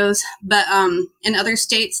ratios, but in other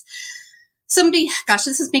states,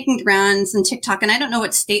 this is making the rounds on TikTok, and I don't know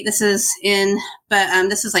what state this is in, but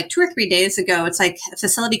this is like 2 or 3 days ago. It's like a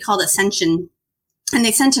facility called Ascension. And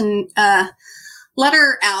they sent a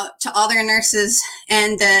letter out to all their nurses,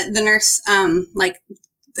 and the nurse,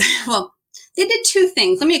 they did 2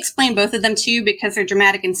 things. Let me explain both of them to you, because they're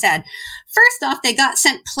dramatic and sad. First off, they got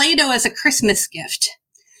sent Play-Doh as a Christmas gift.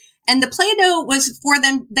 And the Play-Doh was for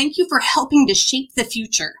them, thank you for helping to shape the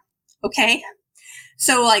future. Okay?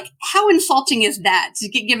 So, like, how insulting is that to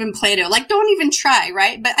get given Play-Doh? Like, don't even try,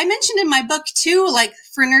 right? But I mentioned in my book, too, like,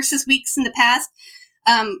 for Nurses Weeks in the past,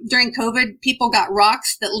 during COVID, people got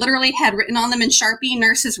rocks that literally had written on them in Sharpie,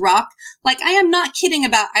 Nurses Rock. Like, I am not kidding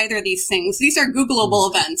about either of these things. These are Googleable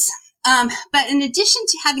events. But in addition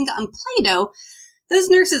to having gotten Play-Doh, those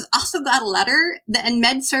nurses also got a letter that in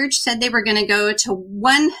Med-Surg said they were going to go to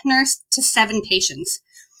 1 nurse to 7 patients.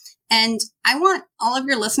 And I want all of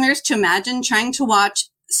your listeners to imagine trying to watch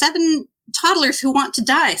 7 toddlers who want to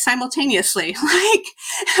die simultaneously, like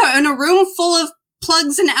in a room full of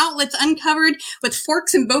plugs and outlets uncovered with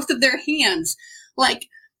forks in both of their hands. Like,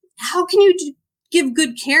 how can you give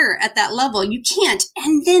good care at that level? You can't.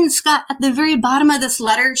 And then, Scott, at the very bottom of this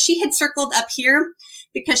letter, she had circled up here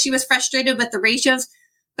because she was frustrated with the ratios.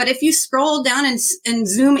 But if you scroll down and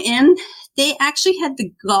zoom in, they actually had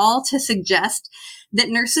the gall to suggest that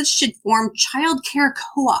nurses should form child care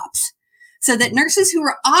co-ops so that nurses who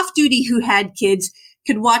were off duty who had kids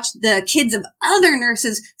could watch the kids of other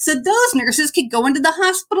nurses so those nurses could go into the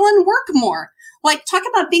hospital and work more. Like, talk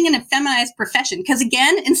about being an effeminized profession. Because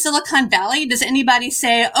again, in Silicon Valley, does anybody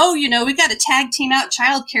say, oh, we got to tag team out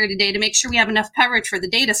childcare today to make sure we have enough coverage for the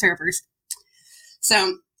data servers?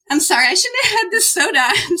 So I'm sorry, I shouldn't have had this soda.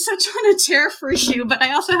 I'm such on a tear for you, but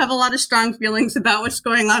I also have a lot of strong feelings about what's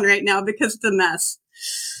going on right now because it's a mess.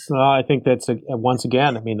 Well, I think that's once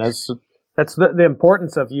again, I mean, that's the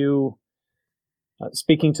importance of you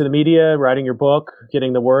speaking to the media, writing your book,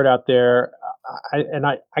 getting the word out there.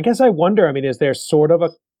 I guess I wonder, I mean, is there sort of a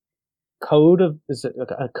code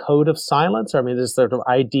of silence? I mean, is there sort of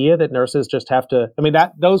idea that nurses just have to, I mean,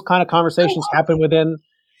 those kind of conversations happen within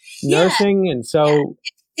nursing. And so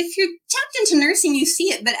if you're tapped into nursing, you see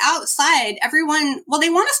it, but outside everyone, they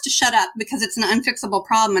want us to shut up because it's an unfixable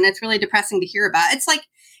problem. And it's really depressing to hear about. It's like,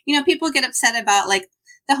 people get upset about like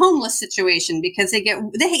the homeless situation because they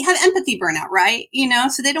have empathy burnout, right?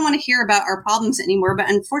 So they don't want to hear about our problems anymore. But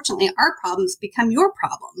unfortunately, our problems become your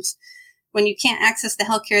problems when you can't access the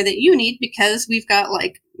healthcare that you need because we've got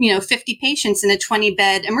 50 patients in a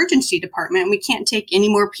 20-bed emergency department. And we can't take any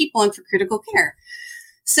more people in for critical care.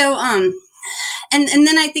 So, and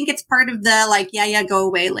then I think it's part of the go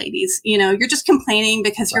away, ladies. You're just complaining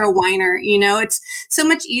because you're a whiner. It's so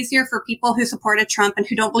much easier for people who supported Trump and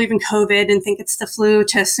who don't believe in COVID and think it's the flu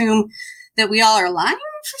to assume that we all are lying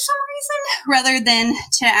for some reason rather than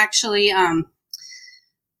to actually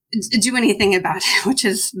do anything about it, which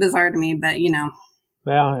is bizarre to me. But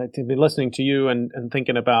well, to be listening to you and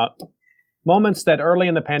thinking about moments that early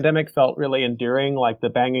in the pandemic felt really endearing, like the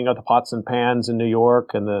banging of the pots and pans in New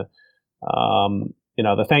York and the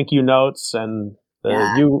thank you notes and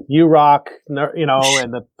the you rock, and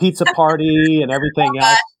the pizza party and everything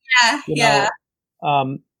else.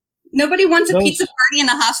 Nobody wants a pizza party in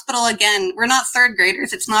a hospital again. We're not third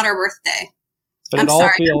graders. It's not our birthday. But I'm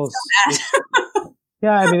sorry. Feels, I'm so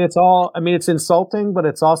mad. It's insulting, but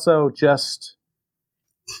it's also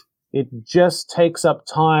it just takes up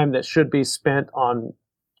time that should be spent on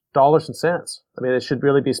dollars and cents. I mean, it should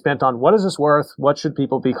really be spent on what is this worth? What should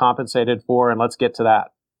people be compensated for? And let's get to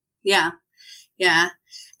that. Yeah. Yeah.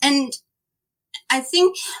 And I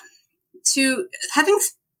think having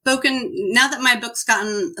spoken, now that my book's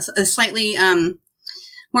gotten a slightly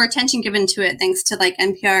more attention given to it, thanks to like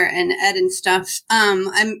NPR and Ed and stuff,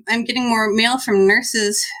 I'm getting more mail from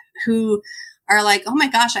nurses who are like, oh my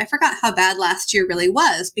gosh, I forgot how bad last year really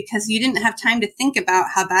was because you didn't have time to think about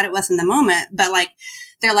how bad it was in the moment. But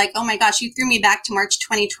they're like, oh my gosh, you threw me back to March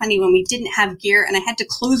 2020 when we didn't have gear and I had to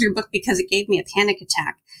close your book because it gave me a panic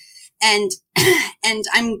attack. And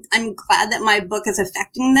I'm glad that my book is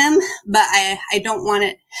affecting them, but I don't want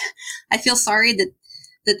it. I feel sorry that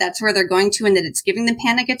that's where they're going to and that it's giving them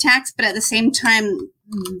panic attacks. But at the same time,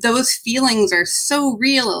 those feelings are so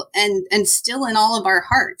real and still in all of our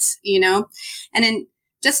hearts, and in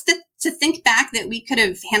just to think back that we could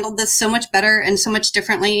have handled this so much better and so much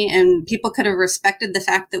differently, and people could have respected the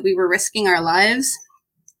fact that we were risking our lives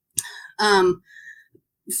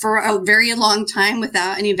for a very long time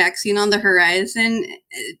without any vaccine on the horizon.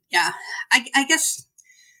 Yeah, I guess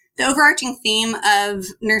the overarching theme of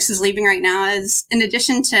nurses leaving right now is, in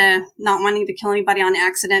addition to not wanting to kill anybody on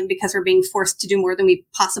accident because we're being forced to do more than we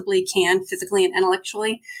possibly can physically and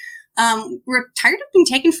intellectually, we're tired of being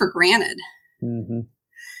taken for granted. Mm-hmm.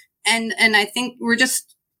 And I think we're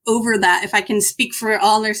just over that. If I can speak for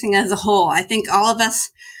all nursing as a whole, I think all of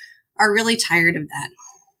us are really tired of that.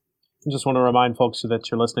 I just want to remind folks that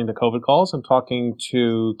you're listening to COVID Calls. I'm talking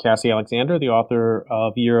to Cassie Alexander, the author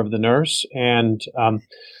of Year of the Nurse. And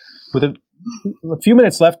with a few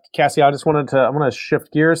minutes left, Cassie, I want to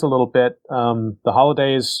shift gears a little bit. The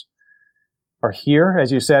holidays are here,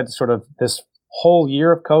 as you said, sort of this whole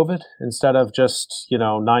year of COVID instead of just,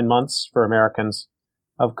 9 months for Americans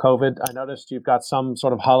of COVID. I noticed you've got some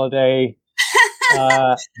sort of holiday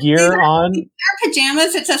gear on. Our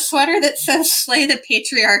pajamas, it's a sweater that says "Slay the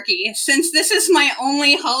Patriarchy." Since this is my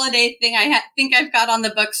only holiday thing I think I've got on the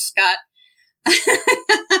books, Scott.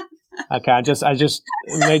 Okay, I just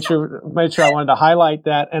made sure I wanted to highlight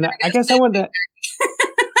that, and I guess I wanted to.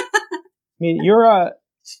 I mean, you're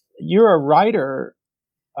a writer.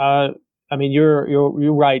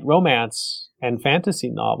 You write romance and fantasy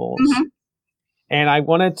novels, mm-hmm. and I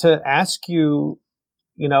wanted to ask you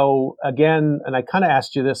again, and I kind of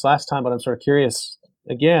asked you this last time, but I'm sort of curious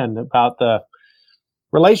again about the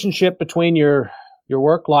relationship between your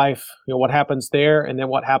work life, what happens there, and then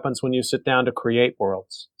what happens when you sit down to create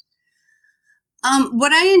worlds.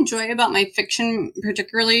 What I enjoy about my fiction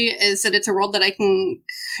particularly is that it's a world that I can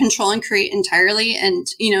control and create entirely. And,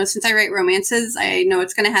 since I write romances, I know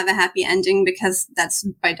it's going to have a happy ending because that's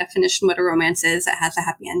by definition what a romance is. It has a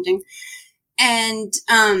happy ending. And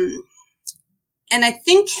I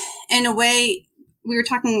think in a way, we were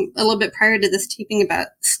talking a little bit prior to this taping about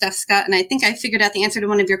stuff, Scott, and I think I figured out the answer to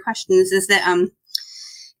one of your questions is that,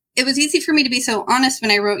 it was easy for me to be so honest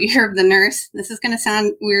when I wrote Year of the Nurse. This is going to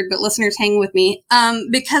sound weird, but listeners, hang with me.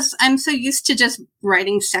 Because I'm so used to just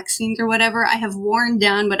writing sex scenes or whatever, I have worn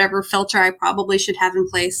down whatever filter I probably should have in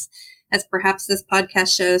place, as perhaps this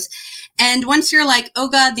podcast shows. And once you're like, oh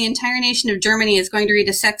God, the entire nation of Germany is going to read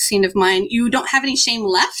a sex scene of mine, you don't have any shame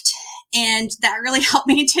left. And that really helped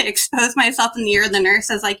me to expose myself in the Year of the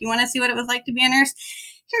Nurse. I was like, you want to see what it was like to be a nurse?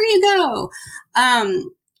 Here you go.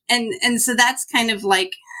 And so that's kind of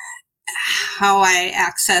like how I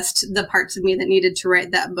accessed the parts of me that needed to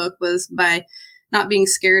write that book, was by not being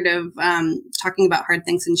scared of talking about hard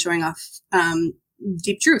things and showing off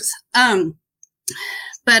deep truths.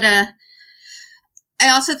 But I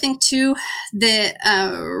also think too that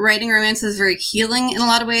writing romance is very healing in a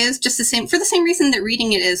lot of ways, for the same reason that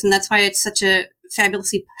reading it is, and that's why it's such a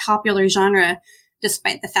fabulously popular genre,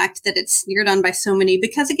 despite the fact that it's sneered on by so many,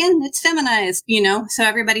 because again, it's feminized, so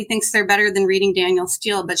everybody thinks they're better than reading Danielle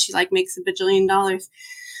Steele, but she makes $1 bajillion.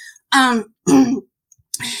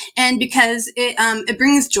 And because it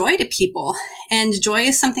brings joy to people, and joy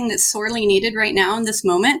is something that's sorely needed right now in this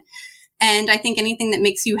moment. And I think anything that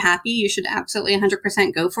makes you happy, you should absolutely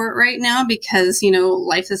 100% go for it right now, because,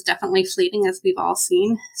 life is definitely fleeting, as we've all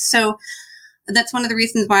seen. So that's one of the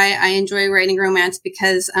reasons why I enjoy writing romance,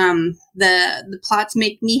 because the plots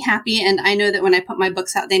make me happy, and I know that when I put my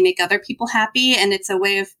books out, they make other people happy, and it's a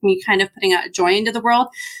way of me kind of putting out joy into the world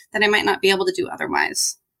that I might not be able to do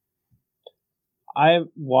otherwise. I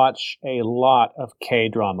watch a lot of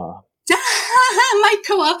K-drama. My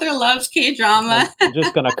co-author loves K-drama. I'm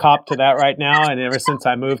just going to cop to that right now, and ever since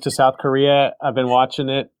I moved to South Korea, I've been watching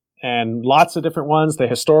it, and lots of different ones, the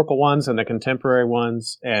historical ones and the contemporary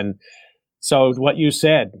ones. And so what you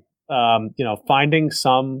said, finding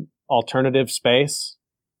some alternative space,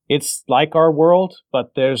 it's like our world,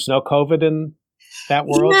 but there's no COVID in that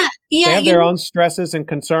world. Yeah, they have their own stresses and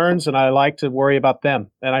concerns, and I like to worry about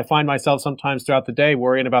them. And I find myself sometimes throughout the day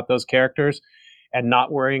worrying about those characters and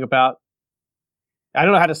not worrying about, I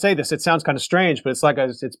don't know how to say this. It sounds kind of strange, but it's like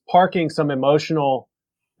it's parking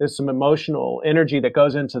there's some emotional energy that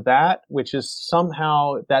goes into that, which is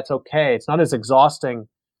somehow, that's okay. It's not as exhausting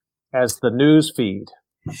as the news feed.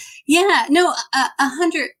 Yeah, no,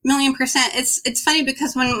 100 million %. It's funny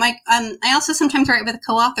because when I also sometimes write with a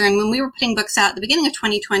co-author, and when we were putting books out at the beginning of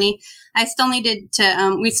 2020, we still needed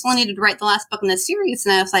to write the last book in the series,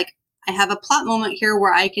 and I was like, I have a plot moment here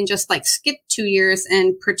where I can just skip 2 years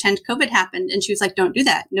and pretend COVID happened, and she was like, don't do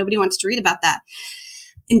that. Nobody wants to read about that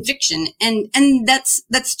in fiction. And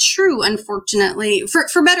that's true, unfortunately,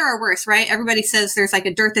 for better or worse, right? Everybody says there's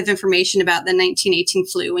a dearth of information about the 1918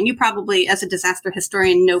 flu. And you probably, as a disaster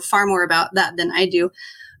historian, know far more about that than I do.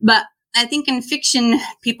 But I think in fiction,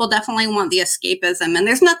 people definitely want the escapism, and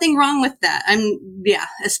there's nothing wrong with that.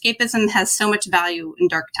 Escapism has so much value in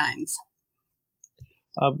dark times.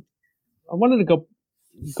 I wanted to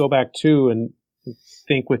go back too and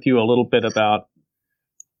think with you a little bit about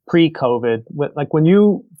pre-COVID, when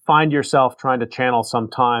you find yourself trying to channel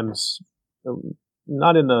sometimes,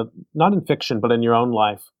 not in fiction, but in your own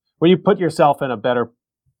life, where you put yourself in a better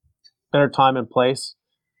time and place.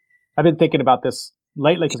 I've been thinking about this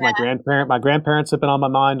lately because my grandparents have been on my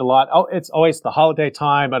mind a lot. Oh, it's always the holiday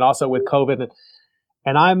time, and also with COVID,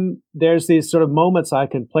 and there's these sort of moments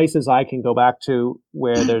places I can go back to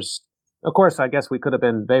where there's. Of course, I guess we could have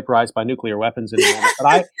been vaporized by nuclear weapons in the moment, but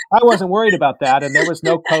I wasn't worried about that, and there was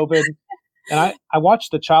no COVID. And I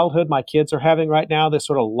watch the childhood my kids are having right now, this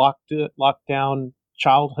sort of lockdown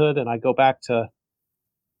childhood, and I go back to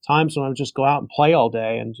times when I would just go out and play all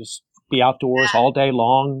day and just be outdoors all day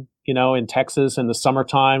long, in Texas in the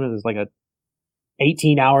summertime. It was like a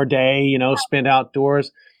 18-hour day, spent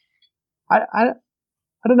outdoors. I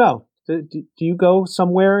don't know. Do you go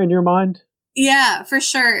somewhere in your mind? Yeah, for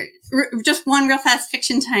sure. Just one real fast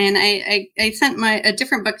fiction tie-in. I sent a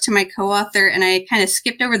different book to my co-author, and I kind of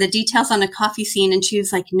skipped over the details on a coffee scene, and she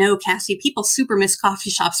was like, no, Cassie, people super miss coffee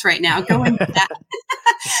shops right now. Go into that.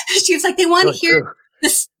 She was like, they want to hear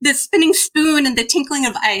the spinning spoon and the tinkling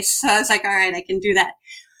of ice. So I was like, all right, I can do that.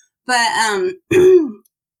 But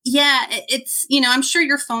yeah, it's, I'm sure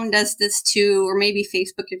your phone does this too, or maybe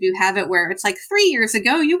Facebook if you have it, where it's like 3 years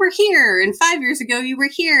ago you were here and 5 years ago you were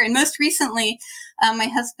here. And most recently, my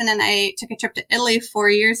husband and I took a trip to Italy 4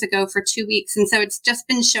 years ago for 2 weeks. And so it's just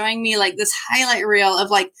been showing me like this highlight reel of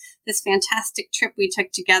like this fantastic trip we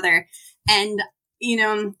took together. And,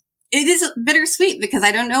 it is bittersweet because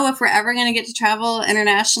I don't know if we're ever going to get to travel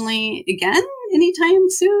internationally again anytime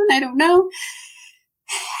soon. I don't know.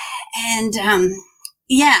 And,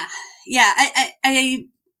 yeah, I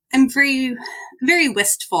am very, very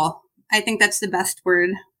wistful. I think that's the best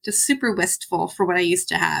word. Just super wistful for what I used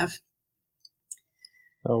to have.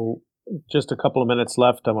 So, just a couple of minutes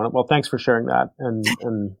left. Thanks for sharing that. And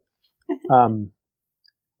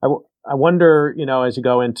I wonder, as you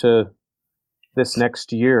go into this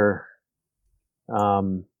next year, I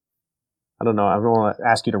don't know. I don't want to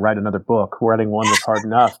ask you to write another book. Writing one was hard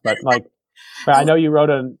enough, but I know you wrote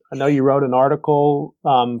an article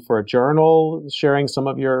for a journal sharing some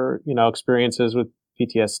of your experiences with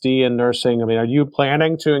PTSD and nursing. I mean, are you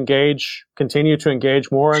planning to continue to engage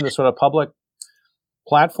more in the sort of public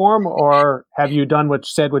platform, or have you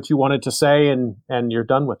said what you wanted to say and you're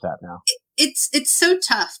done with that now? It's so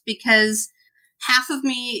tough because half of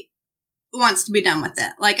me wants to be done with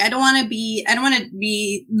it. Like I don't want to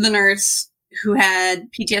be the nurse who had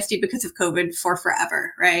PTSD because of COVID for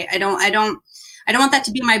forever, right? I don't want that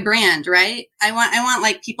to be my brand, right? I want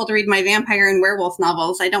like people to read my vampire and werewolf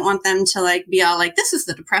novels. I don't want them to like be all like, this is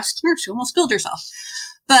the depressed nurse who almost killed herself.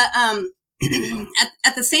 But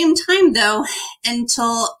at the same time, though,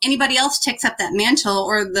 until anybody else takes up that mantle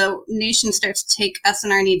or the nation starts to take us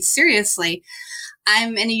and our needs seriously,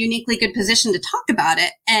 I'm in a uniquely good position to talk about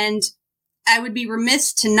it. And I would be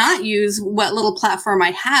remiss to not use what little platform I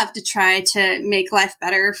have to try to make life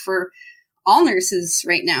better for all nurses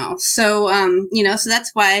right now. So, so that's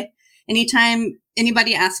why anytime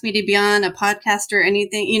anybody asks me to be on a podcast or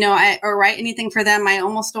anything, or write anything for them, I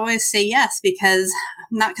almost always say yes, because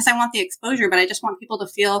not because I want the exposure, but I just want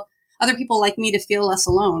other people like me to feel less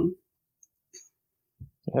alone.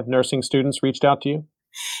 Have nursing students reached out to you?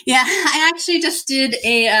 Yeah, I actually just did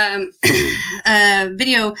a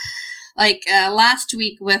video last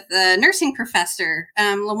week with a nursing professor,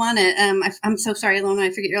 Luana. I'm so sorry, Luana, I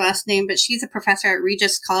forget your last name, but she's a professor at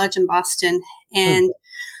Regis College in Boston, and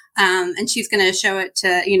she's going to show it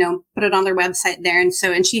to, put it on their website there.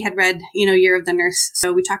 And she had read, Year of the Nurse.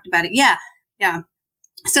 So we talked about it. Yeah.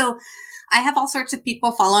 So I have all sorts of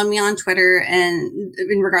people following me on Twitter and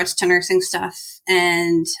in regards to nursing stuff.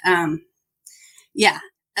 And,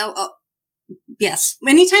 yes.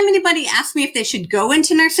 Anytime anybody asks me if they should go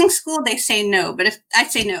into nursing school, they say no. But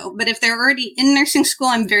if they're already in nursing school,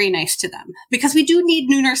 I'm very nice to them because we do need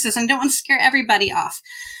new nurses and don't want to scare everybody off.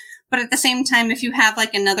 But at the same time, if you have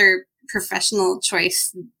like another professional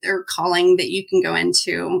choice or calling that you can go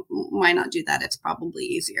into, why not do that? It's probably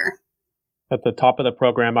easier. At the top of the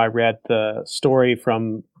program, I read the story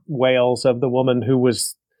from Wales of the woman who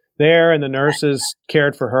was there and the nurses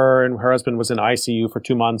cared for her, and her husband was in ICU for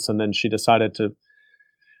 2 months, and then she decided to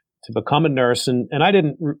become a nurse. And I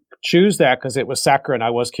didn't choose that because it was saccharine. I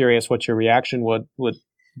was curious what your reaction would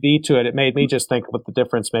be to it. It made me just think what the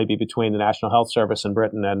difference may be between the National Health Service in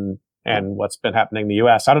Britain and what's been happening in the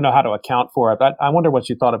U.S. I don't know how to account for it, but I wonder what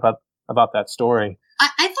you thought about that story. I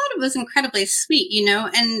thought it was incredibly sweet,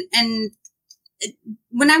 and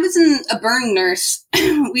when I was a burn nurse,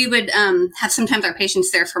 we would have sometimes our patients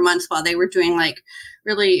there for months while they were doing like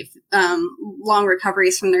really long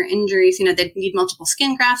recoveries from their injuries. They'd need multiple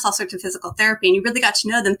skin grafts, all sorts of physical therapy, and you really got to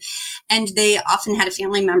know them. And they often had a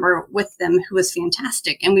family member with them who was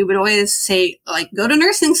fantastic. And we would always say, like, go to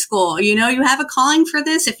nursing school. You have a calling for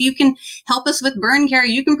this. If you can help us with burn care,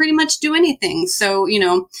 you can pretty much do anything. So,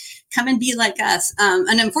 come and be like us.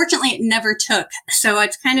 And unfortunately, it never took. So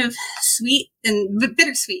it's kind of sweet and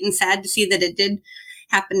bittersweet and sad to see that it did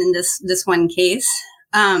happen in this one case.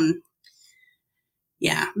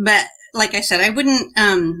 Yeah, but like I said, I wouldn't,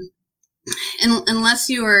 unless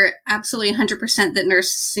you are absolutely 100% that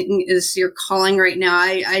nursing is your calling right now,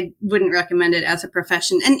 I wouldn't recommend it as a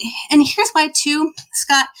profession. And here's why too,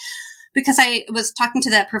 Scott, because I was talking to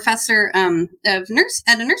that professor at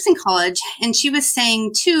a nursing college, and she was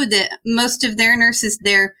saying too that most of their nurses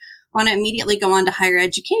there want to immediately go on to higher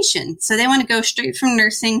education. So they want to go straight from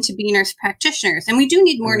nursing to be nurse practitioners. And we do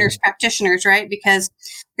need more nurse practitioners, right? Because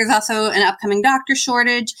there's also an upcoming doctor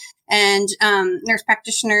shortage, and nurse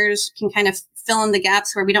practitioners can kind of fill in the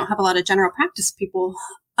gaps where we don't have a lot of general practice people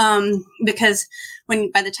because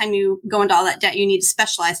by the time you go into all that debt, you need to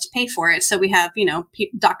specialize to pay for it. So we have,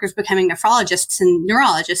 doctors becoming nephrologists and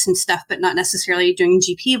neurologists and stuff, but not necessarily doing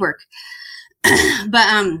GP work. But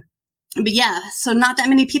yeah, so not that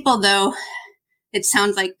many people, though, it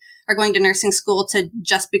sounds like, are going to nursing school to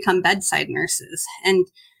just become bedside nurses. And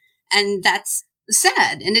that's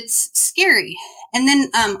sad and it's scary. And then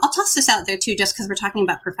I'll toss this out there too, just because we're talking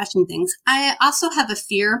about profession things. I also have a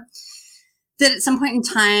fear that at some point in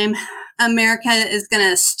time, America is going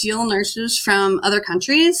to steal nurses from other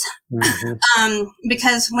countries. Mm-hmm.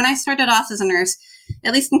 Because when I started off as a nurse,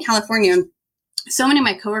 at least in California, so many of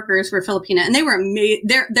my coworkers were Filipino, and they were amazing.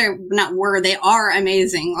 They are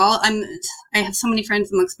amazing. I have so many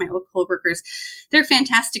friends amongst my old coworkers. They're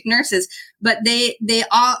fantastic nurses, but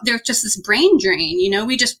they're just this brain drain.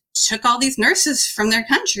 We just took all these nurses from their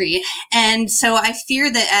country. And so I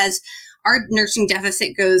fear that as our nursing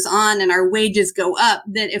deficit goes on and our wages go up,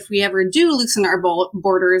 that if we ever do loosen our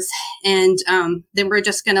borders, and then we're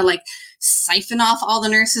just going to siphon off all the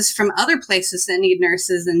nurses from other places that need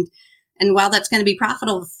nurses. And while that's going to be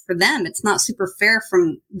profitable for them, it's not super fair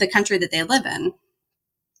from the country that they live in.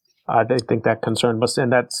 I think that concern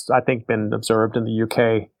and that's, I think, been observed in the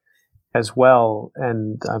UK as well.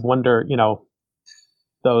 And I wonder,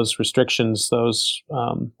 those restrictions, those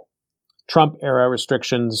Trump era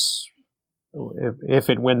restrictions, if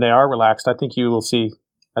and when they are relaxed, I think you will see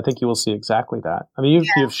exactly that. I mean,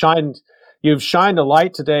 you've shined a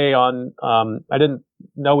light today on, I didn't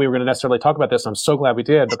know we were going to necessarily talk about this. I'm so glad we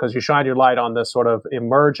did, because you shined your light on this sort of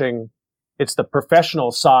emerging, it's the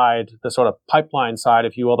professional side, the sort of pipeline side,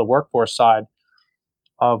 if you will, the workforce side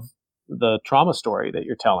of the trauma story that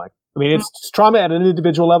you're telling. I mean, it's trauma at an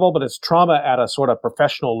individual level, but it's trauma at a sort of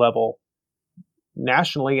professional level,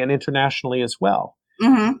 nationally and internationally as well.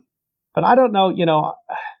 Mm-hmm. But I don't know,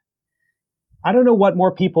 I don't know what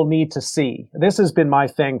more people need to see. This has been my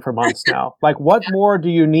thing for months now. What more do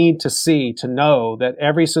you need to see to know that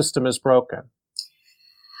every system is broken?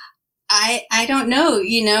 I don't know,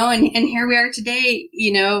 and here we are today,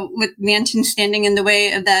 with Manchin standing in the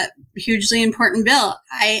way of that hugely important bill.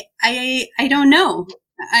 I don't know.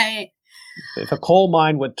 If a coal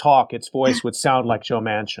mine would talk, its voice would sound like Joe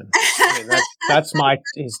Manchin. I mean,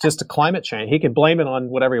 he's just a climate change. He can blame it on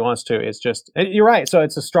whatever he wants to. It's just, you're right. So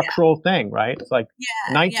it's a structural thing, right? It's like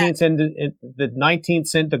the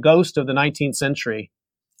ghost of the 19th century,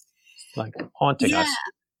 haunting us.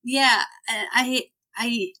 Yeah.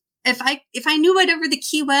 If I knew whatever the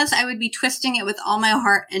key was, I would be twisting it with all my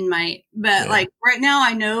heart and might. But right now,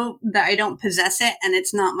 I know that I don't possess it, and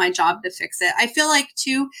it's not my job to fix it. I feel like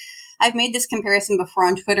too, I've made this comparison before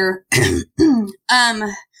on Twitter.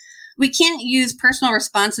 We can't use personal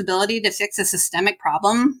responsibility to fix a systemic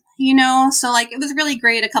problem, So it was really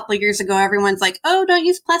great a couple of years ago. Everyone's like, "Oh, don't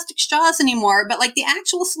use plastic straws anymore." But the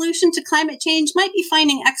actual solution to climate change might be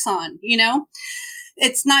finding Exxon.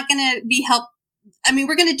 It's not going to be help. I mean,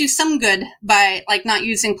 we're going to do some good by not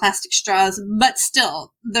using plastic straws, but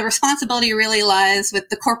still the responsibility really lies with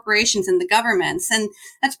the corporations and the governments. And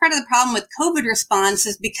that's part of the problem with COVID response,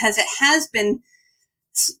 is because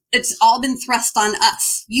it's all been thrust on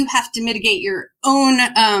us. You have to mitigate your own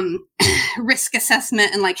risk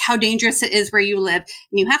assessment and how dangerous it is where you live.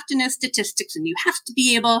 And you have to know statistics, and you have to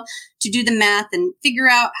be able to do the math and figure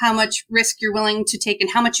out how much risk you're willing to take and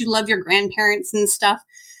how much you love your grandparents and stuff.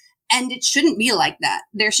 And it shouldn't be like that.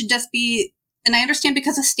 There should just be, and I understand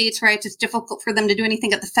because of states' rights, it's difficult for them to do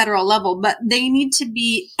anything at the federal level, but they need to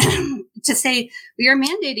be, to say, we are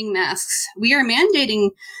mandating masks. We are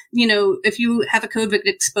mandating, if you have a COVID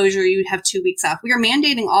exposure, you have 2 weeks off. We are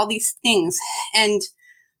mandating all these things. And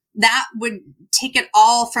that would take it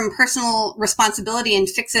all from personal responsibility and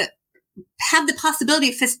have the possibility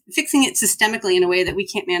of fixing it systemically in a way that we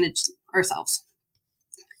can't manage ourselves.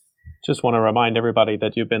 Just want to remind everybody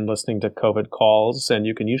that you've been listening to COVID Calls, and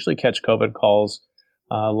you can usually catch COVID Calls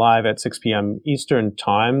live at 6 p.m. Eastern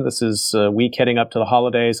Time. This is a week heading up to the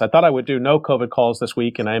holidays. I thought I would do no COVID calls this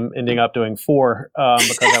week, and I'm ending up doing 4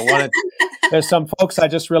 because there's some folks I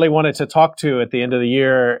just really wanted to talk to at the end of the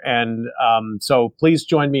year. And so please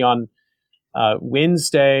join me on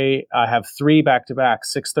Wednesday. I have 3 back-to-back.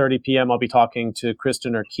 6:30 p.m. I'll be talking to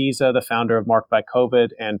Kristen Urquiza, the founder of Marked by COVID,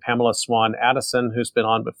 and Pamela Swan Addison, who's been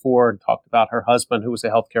on before and talked about her husband, who was a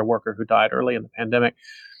healthcare worker who died early in the pandemic.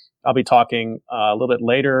 I'll be talking a little bit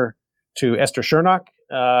later to Esther Chernak,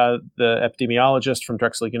 the epidemiologist from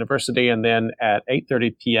Drexel University. And then at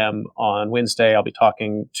 8:30 p.m. on Wednesday, I'll be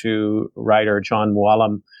talking to writer John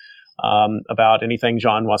Mooallem about anything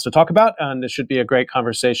John wants to talk about. And this should be a great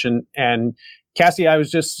conversation. And Cassie, I was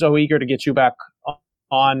just so eager to get you back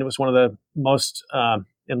on. It was one of the most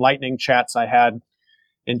enlightening chats I had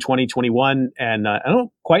in 2021. And I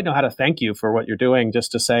don't quite know how to thank you for what you're doing,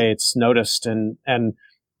 just to say it's noticed. And I'm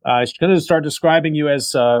going to start describing you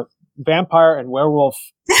as a vampire and werewolf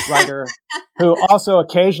writer who also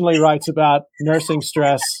occasionally writes about nursing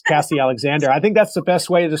stress, Cassie Alexander. I think that's the best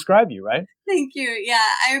way to describe you, right? Thank you. Yeah,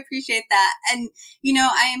 I appreciate that. And,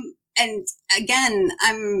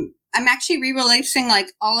 I'm actually re-releasing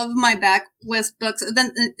like all of my backlist books.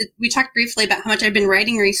 Then we talked briefly about how much I've been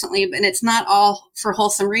writing recently, and it's not all for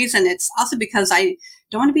wholesome reason. It's also because I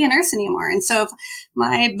don't want to be a nurse anymore. And so if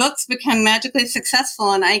my books become magically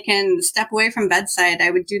successful and I can step away from bedside, I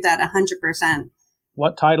would do that 100%.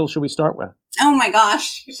 What title should we start with? Oh my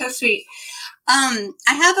gosh, you're so sweet. I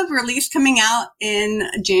have a release coming out in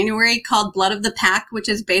January called Blood of the Pack, which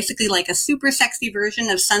is basically like a super sexy version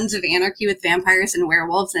of Sons of Anarchy with vampires and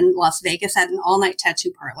werewolves in Las Vegas at an all-night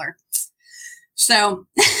tattoo parlor. So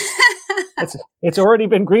it's already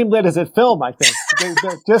been greenlit as a film, I think.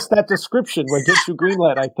 Just that description would get you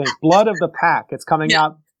greenlit, I think. Blood of the Pack. It's coming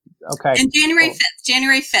out. Okay. And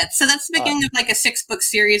January 5th. So that's the beginning of like a 6-book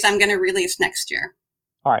series I'm going to release next year.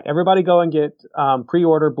 All right, everybody go and get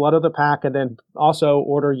pre-order Blood of the Pack, and then also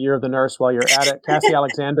order Year of the Nurse while you're at it. Cassie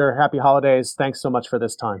Alexander, happy holidays. Thanks so much for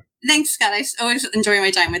this time. Thanks, Scott. I always enjoy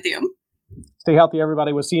my time with you. Stay healthy,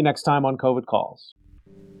 everybody. We'll see you next time on COVID Calls.